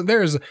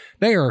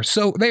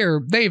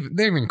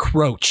 They've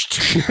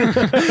encroached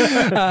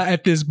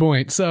at this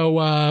point.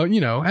 So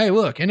you know, hey,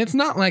 look, and it's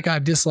not like I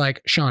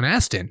dislike Sean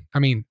Astin. I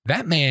mean,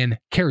 that man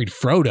carried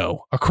Frodo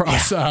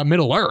across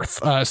Middle Earth.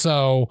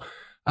 So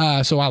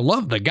I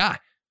love the guy.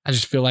 I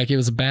just feel like it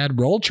was a bad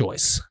role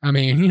choice. I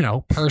mean, you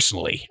know,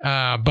 personally,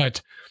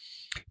 but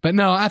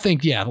no, I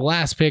think the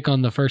last pick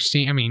on the first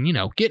team. I mean, you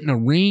know, getting a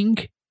ring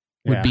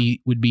would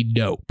be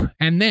dope,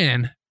 and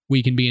then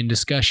we can be in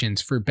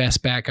discussions for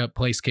best backup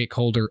place kick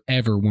holder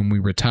ever when we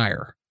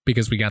retire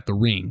because we got the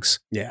rings.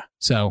 Yeah.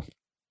 So,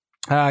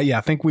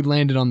 I think we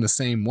landed on the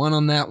same one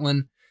on that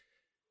one.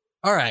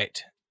 All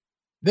right.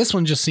 This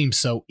one just seems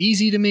so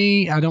easy to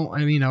me. I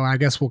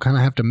guess we'll kind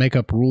of have to make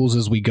up rules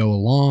as we go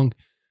along.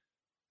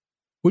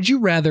 Would you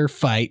rather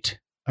fight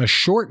a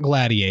short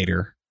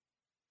gladiator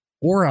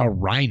or a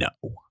rhino?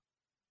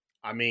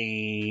 I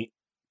mean,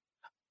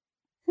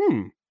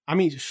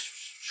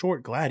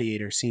 short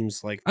gladiator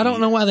seems like I don't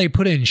know why they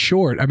put in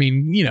short. I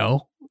mean, you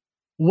know,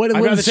 what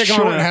does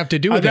short have to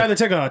do with I'd rather it?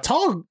 take a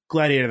tall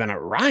gladiator than a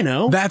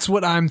rhino. That's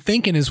what I'm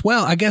thinking as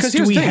well. I guess, 'Cause do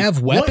here's we the thing.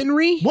 have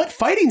weaponry? What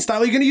fighting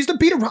style are you going to use to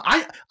beat a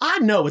rhino? I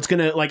know it's going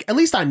to, like, at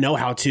least I know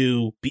how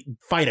to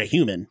fight a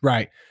human.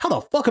 Right. How the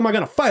fuck am I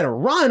going to fight a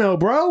rhino,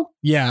 bro?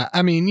 Yeah.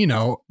 I mean, you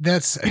know,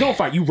 that's You don't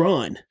fight, you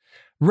run.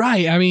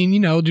 right. I mean, you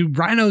know, do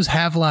rhinos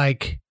have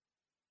like,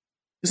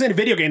 This ain't a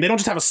video game. They don't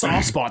just have a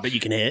soft spot that you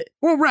can hit.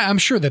 well, right. I'm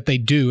sure that they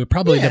do.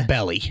 Probably Yeah. the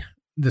belly,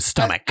 the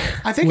stomach.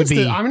 I think would it's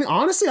be. I mean,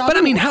 honestly, But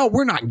I mean, how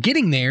we're not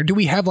getting there. Do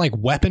we have like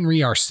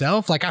weaponry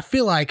ourselves? Like, I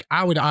feel like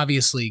I would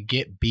obviously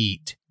get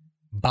beat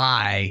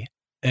by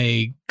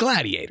a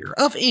gladiator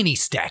of any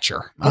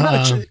stature.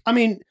 I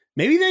mean,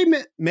 maybe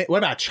what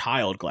about a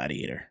child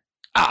gladiator?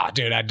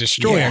 Dude, I'd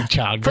destroy a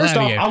child First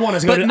gladiator. off, I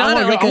want to But go. not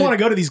I like want to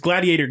go to these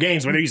gladiator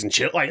games where they're using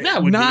shit like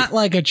that. Would not be.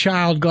 like a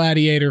child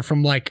gladiator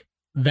from like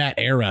that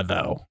era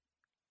though,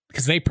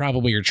 because they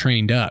probably are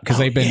trained up because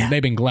they've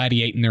been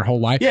gladiating their whole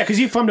life. Yeah, because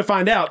you've come to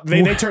find out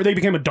they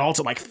became adults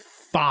at like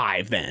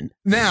 5 then.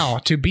 Now,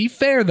 to be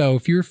fair though,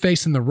 if you're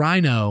facing the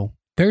rhino,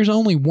 there's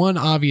only one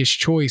obvious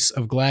choice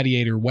of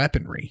gladiator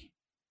weaponry.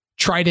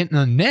 Trident and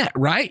a net,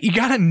 right? You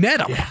gotta net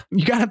them. Yeah.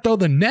 You gotta throw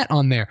the net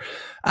on there.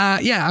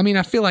 I mean,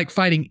 I feel like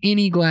fighting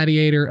any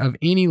gladiator of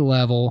any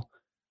level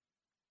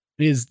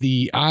is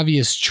the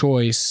obvious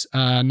choice.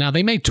 Now,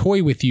 they may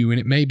toy with you and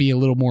it may be a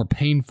little more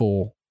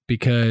painful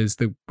because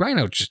the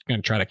rhino's just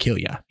gonna try to kill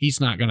you. He's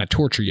not gonna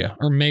torture you.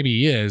 Or maybe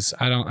he is.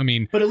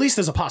 But at least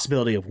there's a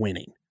possibility of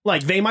winning.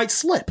 Like, they might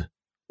slip.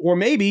 Or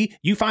maybe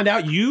you find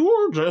out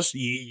you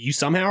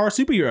somehow are a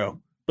superhero,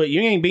 but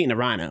you ain't beating a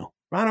rhino.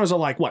 Rhinos are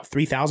like, what,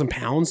 3,000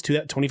 pounds to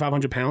that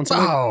 2,500 pounds?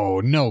 Something? Oh,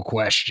 no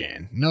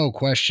question. No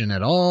question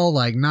at all.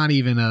 Like, not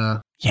even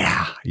a...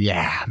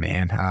 Yeah,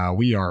 man.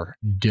 We are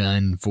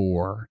done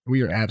for.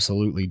 We are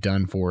absolutely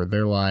done for.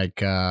 They're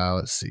like,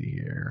 let's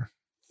see here.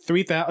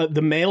 The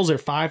males are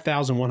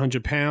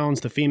 5,100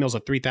 pounds. The females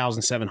are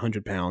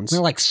 3,700 pounds. They're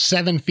like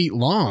 7 feet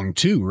long,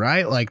 too,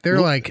 right? Like,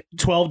 they're like...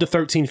 12 to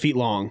 13 feet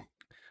long.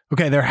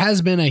 Okay, there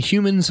has been a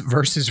humans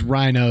versus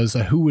rhinos,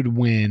 who would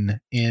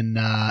win in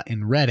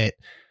Reddit.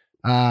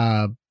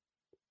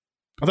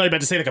 I thought you were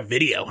about to say like a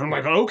video. I'm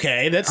like,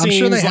 okay, that I'm seems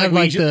sure they like have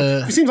like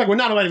the. it seems like we're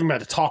not even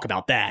about to talk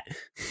about that.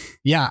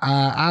 Yeah,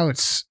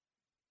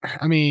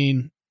 I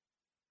mean,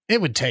 it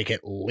would take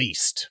at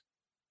least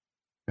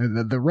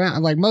the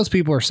round. Like most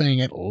people are saying,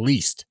 at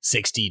least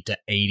 60 to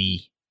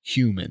 80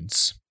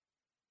 humans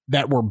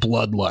that were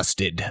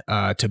bloodlusted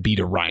to beat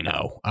a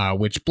rhino.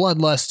 Which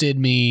bloodlusted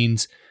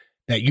means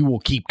that you will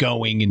keep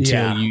going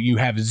until you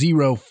have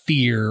zero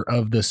fear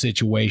of the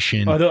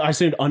situation. Although I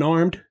assumed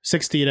unarmed,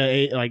 60 to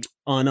 8 like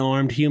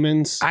unarmed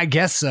humans. I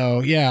guess so.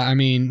 Yeah, I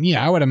mean,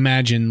 yeah, I would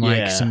imagine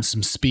like some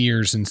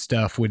spears and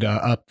stuff would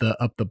up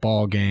the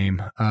ball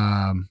game.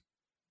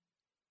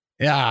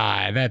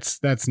 Yeah,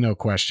 that's no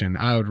question.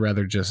 I would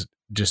rather just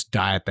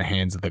die at the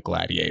hands of the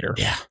gladiator.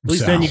 Yeah, at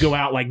least then you go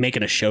out like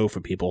making a show for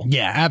people.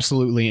 Yeah,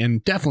 absolutely,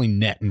 and definitely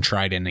net and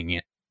tridenting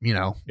it.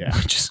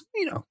 Just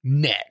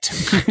net.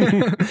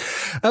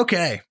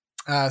 Okay,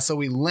 so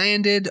we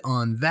landed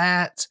on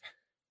that.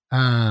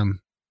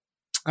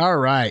 All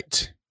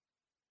right,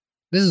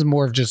 this is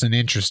more of just an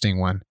interesting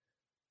one.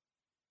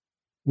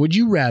 Would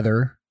you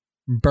rather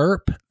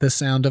burp the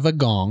sound of a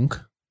gong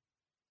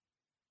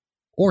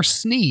or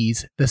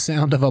sneeze the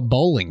sound of a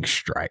bowling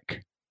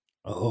strike?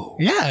 Oh.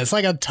 Yeah, it's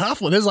like a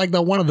tough one. This is like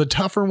one of the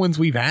tougher ones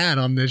we've had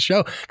on this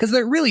show because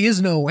there really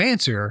is no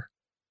answer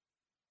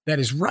that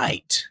is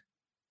right.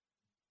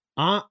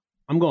 I'm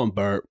going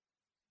burp.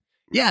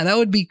 Yeah, that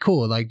would be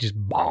cool. Like just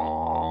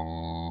bong.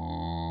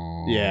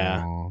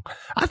 Yeah.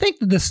 I think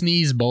the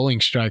sneeze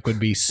bowling strike would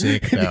be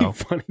sick though.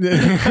 Funny.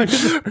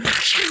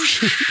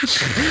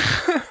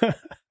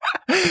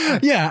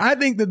 Yeah, I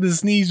think that the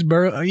sneeze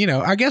burp,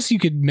 I guess you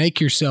could make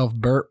yourself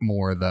burp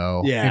more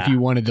though. Yeah. If you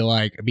wanted to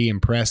like be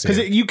impressive.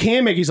 Because you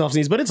can make yourself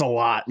sneeze, but it's a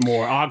lot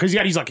more. Because you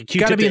got to use like a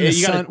Q-tip. Gotta be in the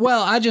sun. Gotta,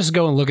 well, I just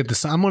go and look at the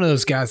sun. I'm one of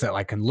those guys that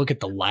like can look at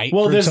the light.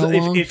 well, for there's so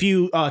long. if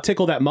you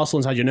tickle that muscle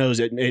inside your nose,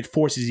 it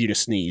forces you to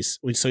sneeze.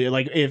 So you're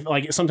like if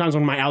like sometimes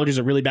when my allergies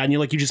are really bad, and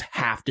you just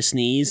have to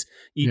sneeze.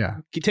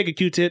 You take a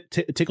Q-tip,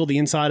 tickle the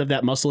inside of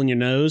that muscle in your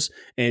nose,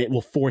 and it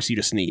will force you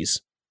to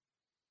sneeze.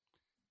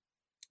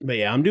 But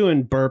yeah, I'm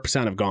doing burp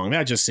sound of gong.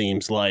 That just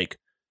seems like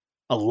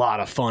a lot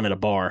of fun at a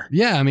bar.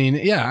 Yeah, I mean,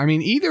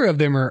 either of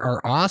them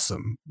are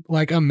awesome.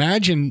 Like,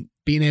 imagine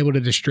being able to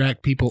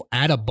distract people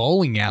at a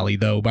bowling alley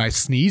though by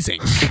sneezing.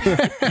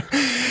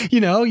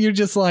 You're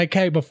just like,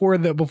 hey, before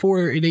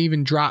it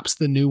even drops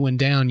the new one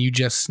down, you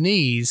just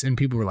sneeze, and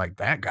people were like,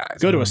 that guy's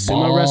go to a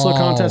sumo wrestler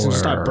contest and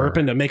just start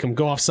burping to make them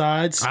go off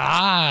sides.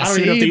 I don't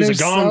even know if they use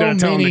a gong to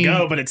tell them to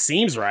go, but it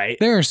seems right.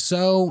 There are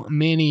so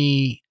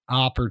many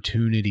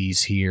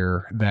opportunities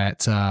here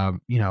that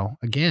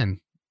again,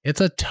 this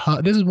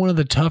is one of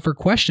the tougher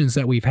questions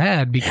that we've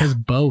had because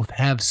both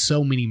have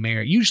so many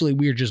merit. Usually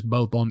we're just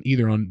both on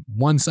either on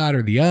one side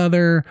or the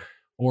other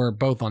or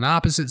both on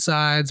opposite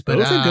sides, but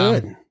both are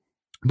good.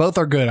 Both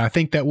are good. I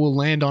think that we'll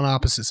land on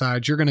opposite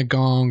sides. You're gonna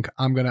gong.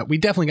 We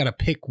definitely got to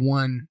pick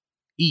one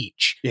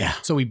each. Yeah.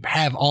 So we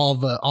have all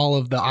of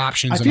the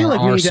options. I feel in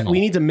our like arsenal.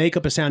 we need to make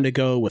up a sound to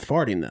go with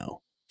farting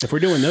though. If we're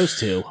doing those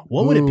two,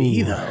 what would it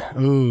be though?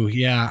 Ooh,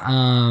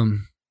 yeah.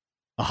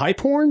 A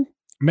hype horn?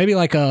 Maybe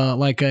like a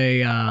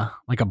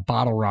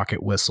bottle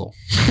rocket whistle.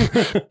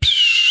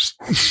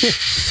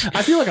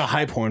 I feel like a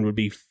hype horn would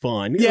be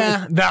fun.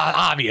 Yeah,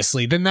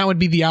 obviously. Then that would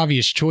be the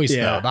obvious choice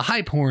though. The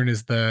hype horn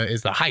is the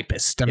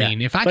hypest. I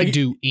mean, if I could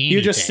do anything.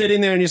 You're just sitting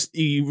there and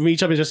you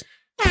reach up and just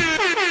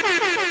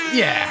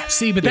yeah.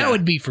 See, but that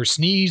would be for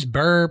sneeze,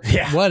 burp,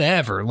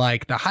 whatever.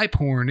 Like the hype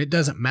horn, it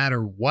doesn't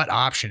matter what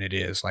option it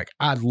is. Like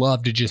I'd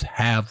love to just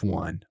have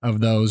one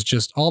of those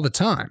just all the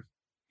time.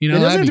 It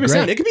doesn't have to be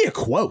sound. It could be a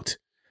quote.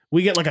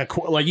 We get like a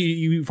quote, like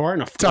you fart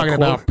in a talking quote.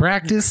 About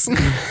practice.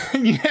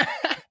 Yeah.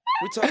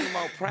 We're talking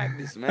about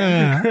practice,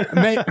 man.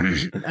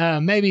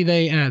 Maybe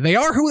they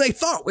are who they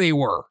thought they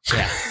were.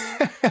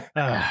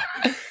 Yeah.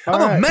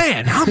 I'm a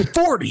man. I'm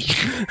 40.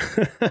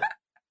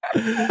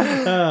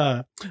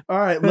 All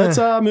right, let's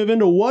move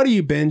into what are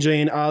you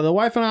binging? The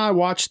wife and I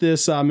watched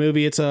this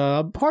movie. It's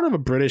a part of a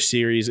British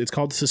series. It's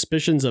called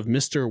Suspicions of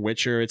Mr.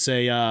 Witcher. It's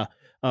a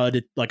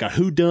like a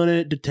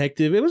whodunit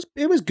detective. It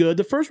was good.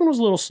 The first one was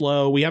a little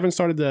slow. We haven't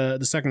started the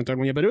second and third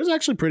one yet, but it was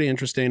actually pretty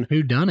interesting.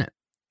 Who done it?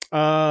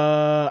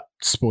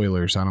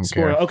 Spoilers. I don't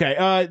care.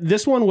 Okay.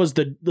 This one was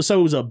so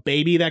it was a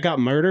baby that got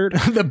murdered.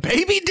 The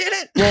baby did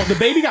it? Well, the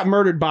baby got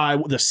murdered by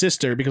the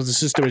sister because the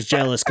sister was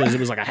jealous because it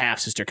was like a half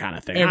sister kind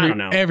of thing. I don't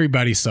know.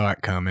 Everybody saw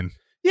it coming.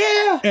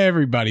 Yeah.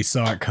 Everybody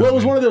saw it coming. Well, it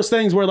was one of those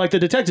things where like the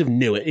detective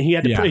knew it and he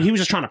had to he was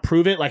just trying to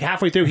prove it. Like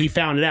halfway through he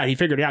found it out. He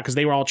figured it out because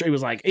they were all it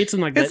was like it's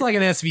in like it's like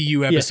an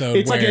SVU episode.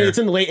 It's like it's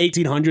in the late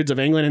 1800s of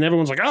England and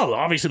everyone's like, "Oh,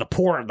 obviously the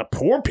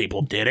poor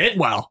people did it."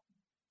 Well,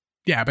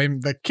 yeah,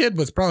 but the kid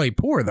was probably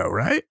poor though,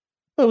 right?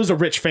 It was a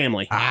rich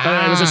family.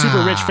 It was a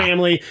super rich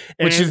family.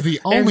 Which is the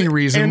only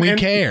reason we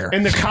care.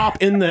 And the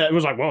cop it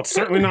was like, well, it's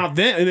certainly not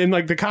them. And then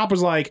like the cop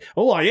was like,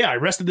 oh yeah, I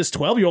arrested this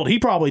 12-year-old. He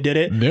probably did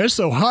it. They're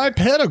so high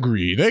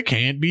pedigree. They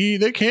can't be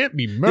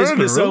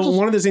murderers. So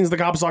one of the things the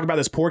cop was talking about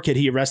this poor kid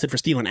he arrested for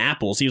stealing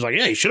apples. He was like,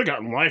 yeah, he should have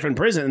gotten life in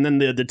prison. And then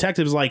the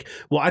detective was like,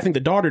 well, I think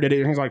the daughter did it.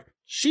 And he's like,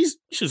 She's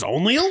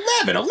only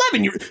 11.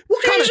 11 years.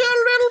 What kind of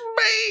little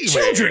baby?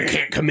 Children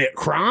can't commit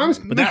crimes.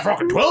 But that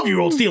fucking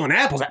 12-year-old stealing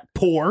apples, that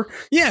poor.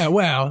 Yeah,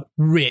 well,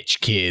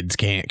 rich kids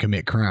can't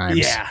commit crimes.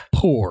 Yeah.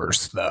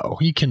 Poors, though.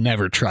 You can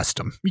never trust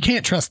them. You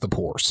can't trust the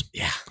poors.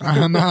 Yeah.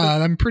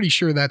 I'm pretty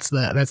sure that's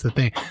the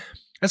thing.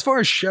 As far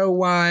as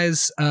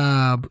show-wise,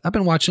 I've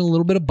been watching a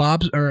little bit of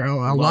Bob's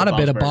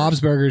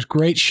Burgers.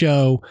 Great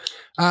show.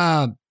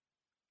 The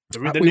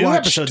new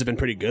episodes have been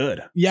pretty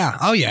good. Yeah.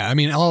 Oh yeah. I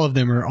mean, all of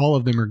them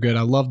are good.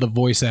 I love the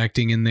voice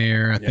acting in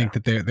there. I think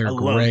that they're great.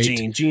 Love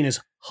Gene. Gene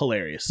is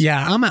hilarious.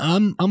 Yeah.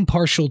 I'm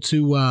partial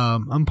to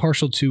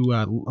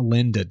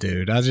Linda,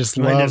 dude. I just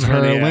Linda's love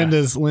her. funny, yeah.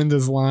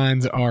 Linda's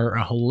lines are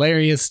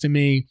hilarious to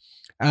me.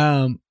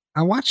 I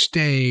watched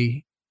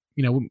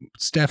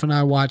Steph and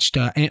I watched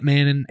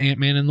Ant-Man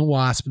and the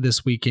Wasp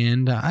this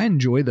weekend. I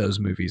enjoy those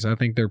movies. I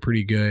think they're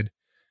pretty good.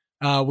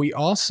 We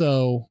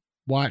also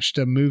watched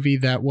a movie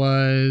that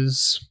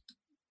was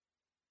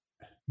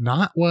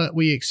not what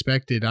we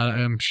expected.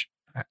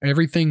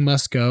 Everything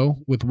Must Go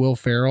with Will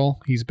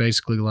Ferrell. He's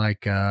basically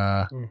like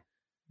an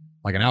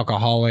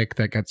alcoholic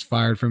that gets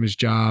fired from his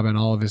job, and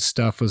all of his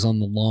stuff was on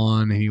the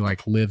lawn, and he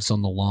like lives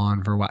on the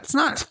lawn for a while. It's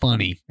not as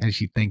funny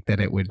as you think that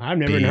it would. I've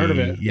never even heard of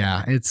it.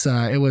 Yeah,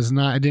 it was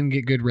not. It didn't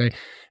get good rate.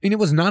 I mean, it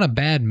was not a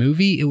bad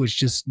movie. It was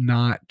just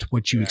not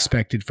what you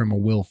expected from a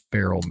Will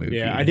Ferrell movie.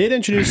 Yeah, I did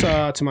introduce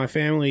to my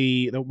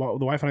family, the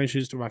wife and I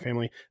introduced to my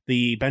family,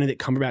 the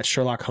Benedict Cumberbatch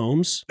Sherlock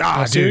Holmes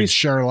series. Dude,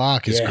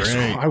 Sherlock is great.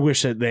 I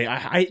wish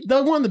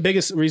that one of the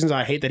biggest reasons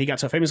I hate that he got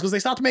so famous because they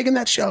stopped making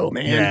that show,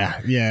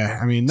 man. Yeah.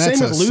 I mean, that's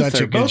Same with Luther.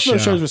 such a good Both show. of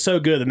those shows were so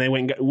good, and they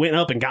went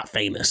up and got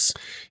famous.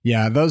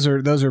 Yeah, those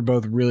are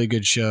both really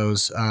good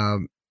shows.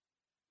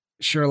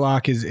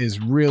 Sherlock is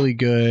really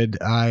good.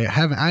 I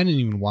didn't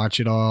even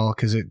watch it all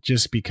because it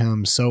just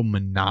becomes so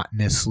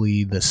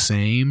monotonously the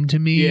same to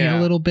me a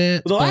little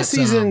bit. The last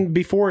season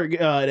before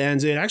it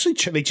ends, it actually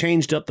they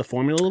changed up the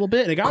formula a little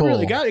bit, and it got Cool.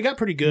 it got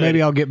pretty good.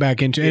 Maybe I'll get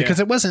back into it because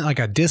it wasn't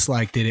like I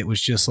disliked it. It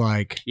was just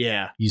like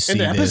you see,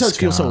 and the episodes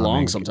feel so coming.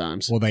 long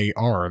sometimes. Well, they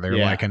are. They're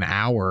like an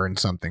hour and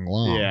something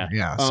long.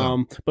 Yeah.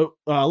 So. But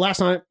last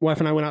night, wife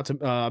and I went out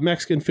to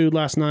Mexican food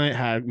last night.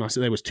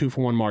 There was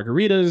 2-for-1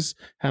 margaritas.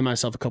 Had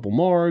myself a couple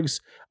margs.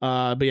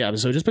 But yeah,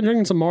 so just been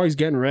drinking some margs,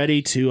 getting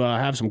ready to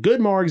have some good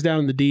margs down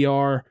in the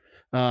DR.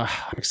 I'm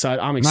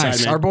excited.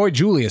 Nice. Man. Our boy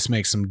Julius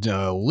makes some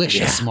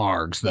delicious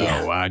margs, though.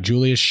 Yeah.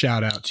 Julius,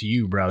 shout out to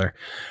you, brother.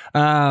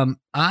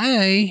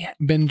 I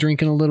been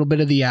drinking a little bit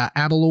of the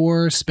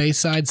Aberlour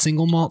Speyside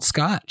Single Malt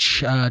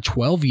Scotch,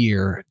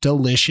 12-year,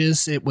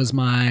 delicious. It was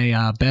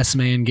my best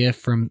man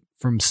gift from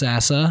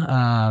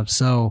Sasa.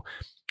 So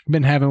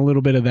been having a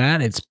little bit of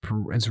that. It's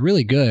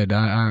really good.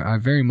 I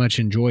very much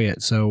enjoy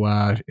it.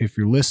 So if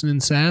you're listening,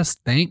 Sass,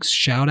 thanks.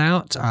 Shout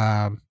out.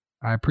 I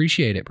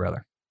appreciate it,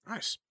 brother.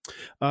 Nice.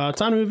 Time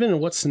to move in.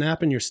 What's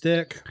snapping your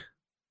stick?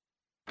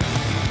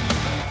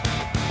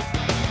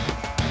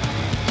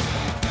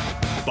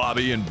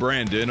 Bobby and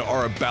Brandon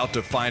are about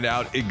to find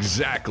out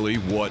exactly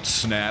what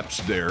snaps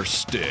their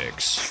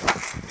sticks.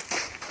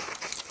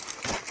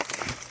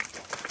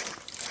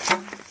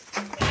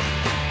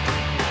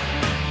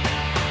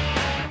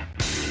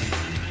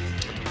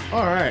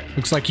 All right.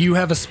 Looks like you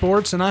have a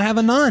sports and I have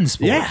a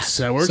non-sports. Yes,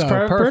 that works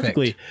perfect.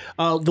 perfectly.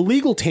 The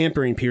legal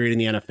tampering period in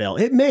the NFL,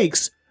 it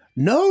makes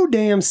no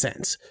damn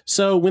sense.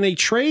 So when a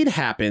trade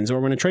happens or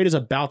when a trade is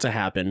about to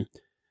happen,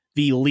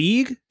 the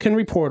league can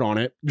report on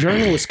it,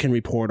 journalists can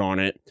report on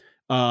it,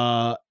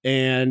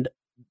 and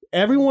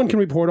everyone can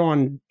report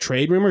on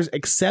trade rumors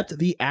except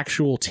the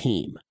actual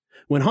team.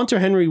 When Hunter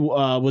Henry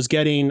was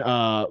getting...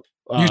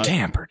 you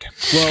tampered.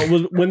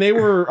 Well, when they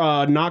were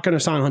not going to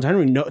sign Hunter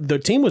Henry, the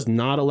team was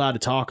not allowed to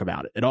talk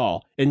about it at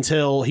all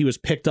until he was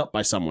picked up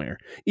by somewhere.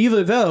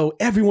 Even though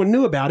everyone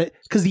knew about it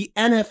because the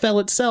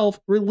NFL itself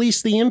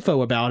released the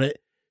info about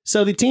it.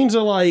 So the teams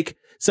are like,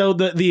 so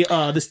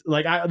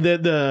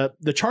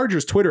the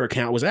Chargers Twitter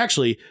account was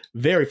actually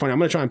very funny. I'm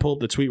going to try and pull up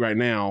the tweet right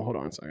now. Hold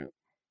on a second.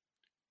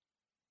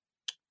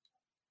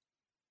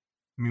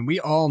 I mean, we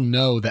all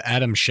know that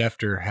Adam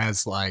Schefter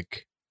has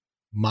like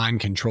mind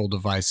control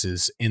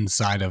devices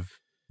inside of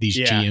these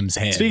GM's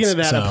heads. Speaking of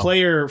that, a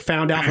player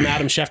found out from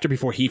Adam Schefter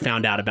before he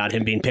found out about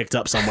him being picked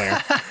up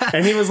somewhere.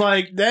 And he was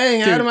like,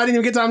 dang, Adam, I didn't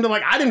even get time to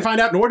I didn't find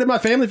out, nor did my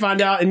family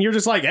find out. And you're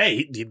just like,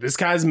 hey, this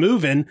guy's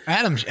moving.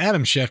 Adam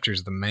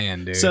Schefter's the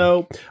man, dude.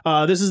 So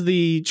this is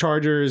the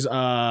Chargers.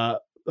 So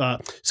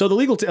the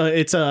legal,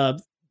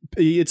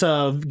 it's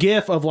a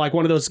gif of like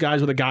one of those guys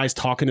where the guy's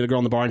talking to the girl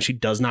in the bar and she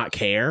does not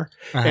care.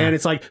 And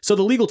it's like, so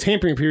the legal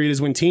tampering period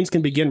is when teams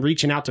can begin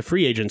reaching out to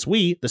free agents.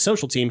 We, the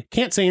social team,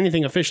 can't say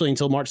anything officially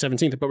until March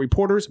 17th, but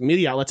reporters,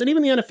 media outlets, and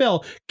even the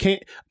NFL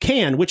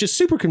can, which is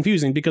super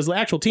confusing because the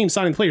actual team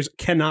signing players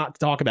cannot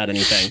talk about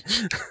anything.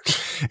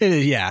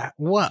 Yeah.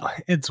 Well,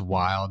 it's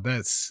wild.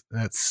 That's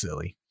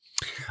silly.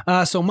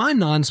 So my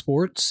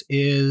non-sports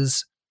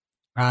is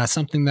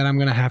something that I'm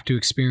going to have to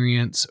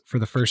experience for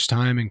the first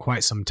time in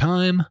quite some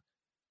time.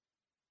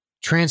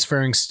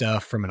 Transferring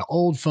stuff from an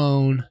old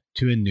phone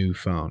to a new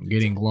phone,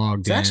 getting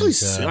logged in.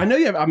 It's actually, I know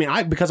you have, I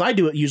mean, because I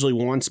do it usually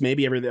once,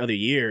 maybe every other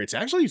year. It's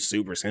actually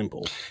super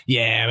simple.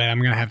 Yeah, but I'm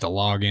going to have to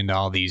log into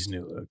all these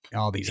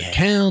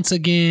accounts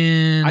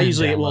again. I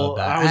usually, it's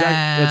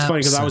funny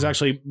because I was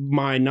actually,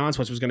 my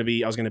non-switch was going to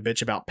be, I was going to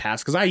bitch about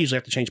passwords because I usually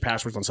have to change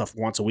passwords on stuff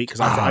once a week because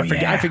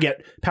I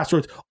forget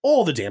passwords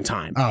all the damn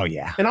time. Oh,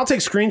 yeah. And I'll take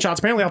screenshots.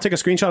 Apparently, I'll take a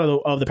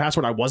screenshot of the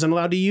password I wasn't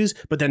allowed to use,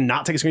 but then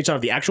not take a screenshot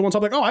of the actual one. So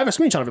I'm like, oh, I have a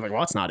screenshot of it. Like,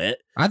 well, that's not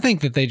it. I think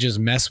that they just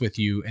mess with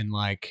you and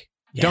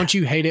don't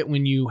you hate it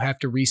when you have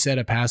to reset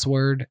a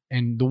password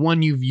and the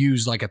one you've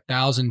used like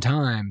 1,000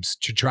 times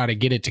to try to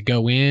get it to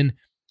go in,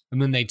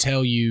 and then they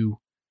tell you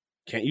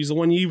can't use the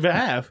one you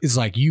have? It's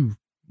like, you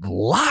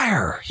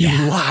liar,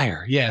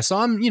 liar. Yeah. So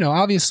I'm,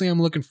 obviously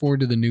I'm looking forward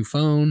to the new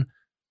phone.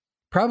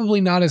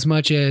 Probably not as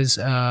much as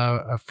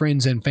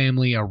friends and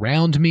family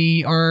around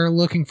me are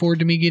looking forward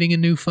to me getting a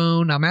new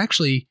phone. I'm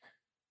actually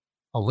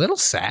a little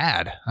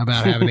sad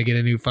about having to get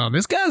a new phone.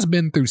 This guy's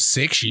been through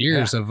 6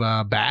 years of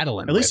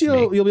battling. At least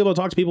you'll be able to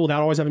talk to people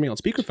without always having to be on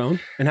speakerphone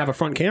and have a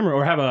front camera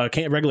or have a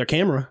regular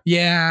camera.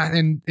 Yeah,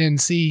 and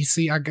see,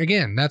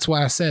 again, that's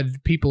why I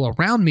said people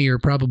around me are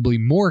probably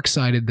more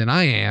excited than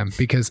I am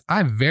because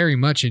I very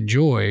much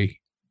enjoy,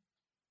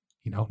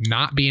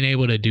 not being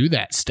able to do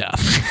that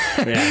stuff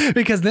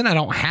because then I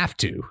don't have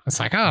to. It's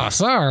like, oh,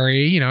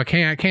 sorry, I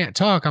can't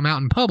talk. I'm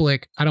out in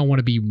public. I don't want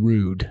to be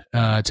rude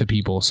to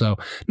people. So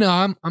no,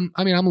 I'm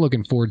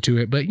looking forward to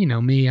it. But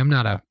me, I'm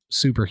not a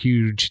super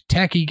huge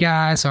techie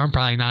guy, so I'm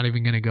probably not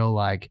even going to go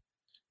like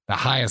the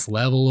highest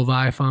level of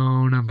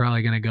iPhone. I'm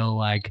probably going to go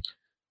like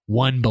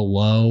one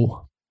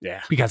below.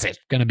 Yeah, because it's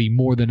going to be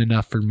more than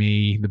enough for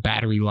me. The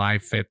battery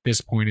life at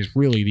this point is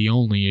really the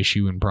only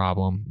issue and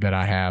problem that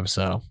I have.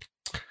 So.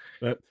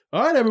 But,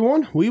 all right,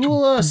 everyone. We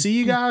will see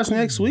you guys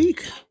next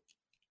week.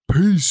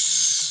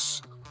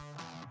 Peace.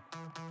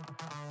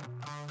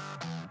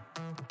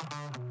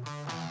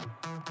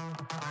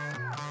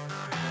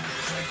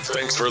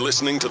 Thanks for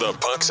listening to the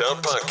Pucks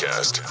Out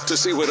Podcast. To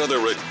see what other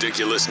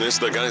ridiculousness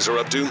the guys are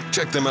up to,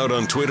 check them out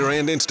on Twitter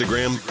and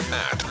Instagram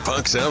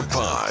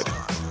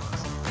 @PucksOutPod.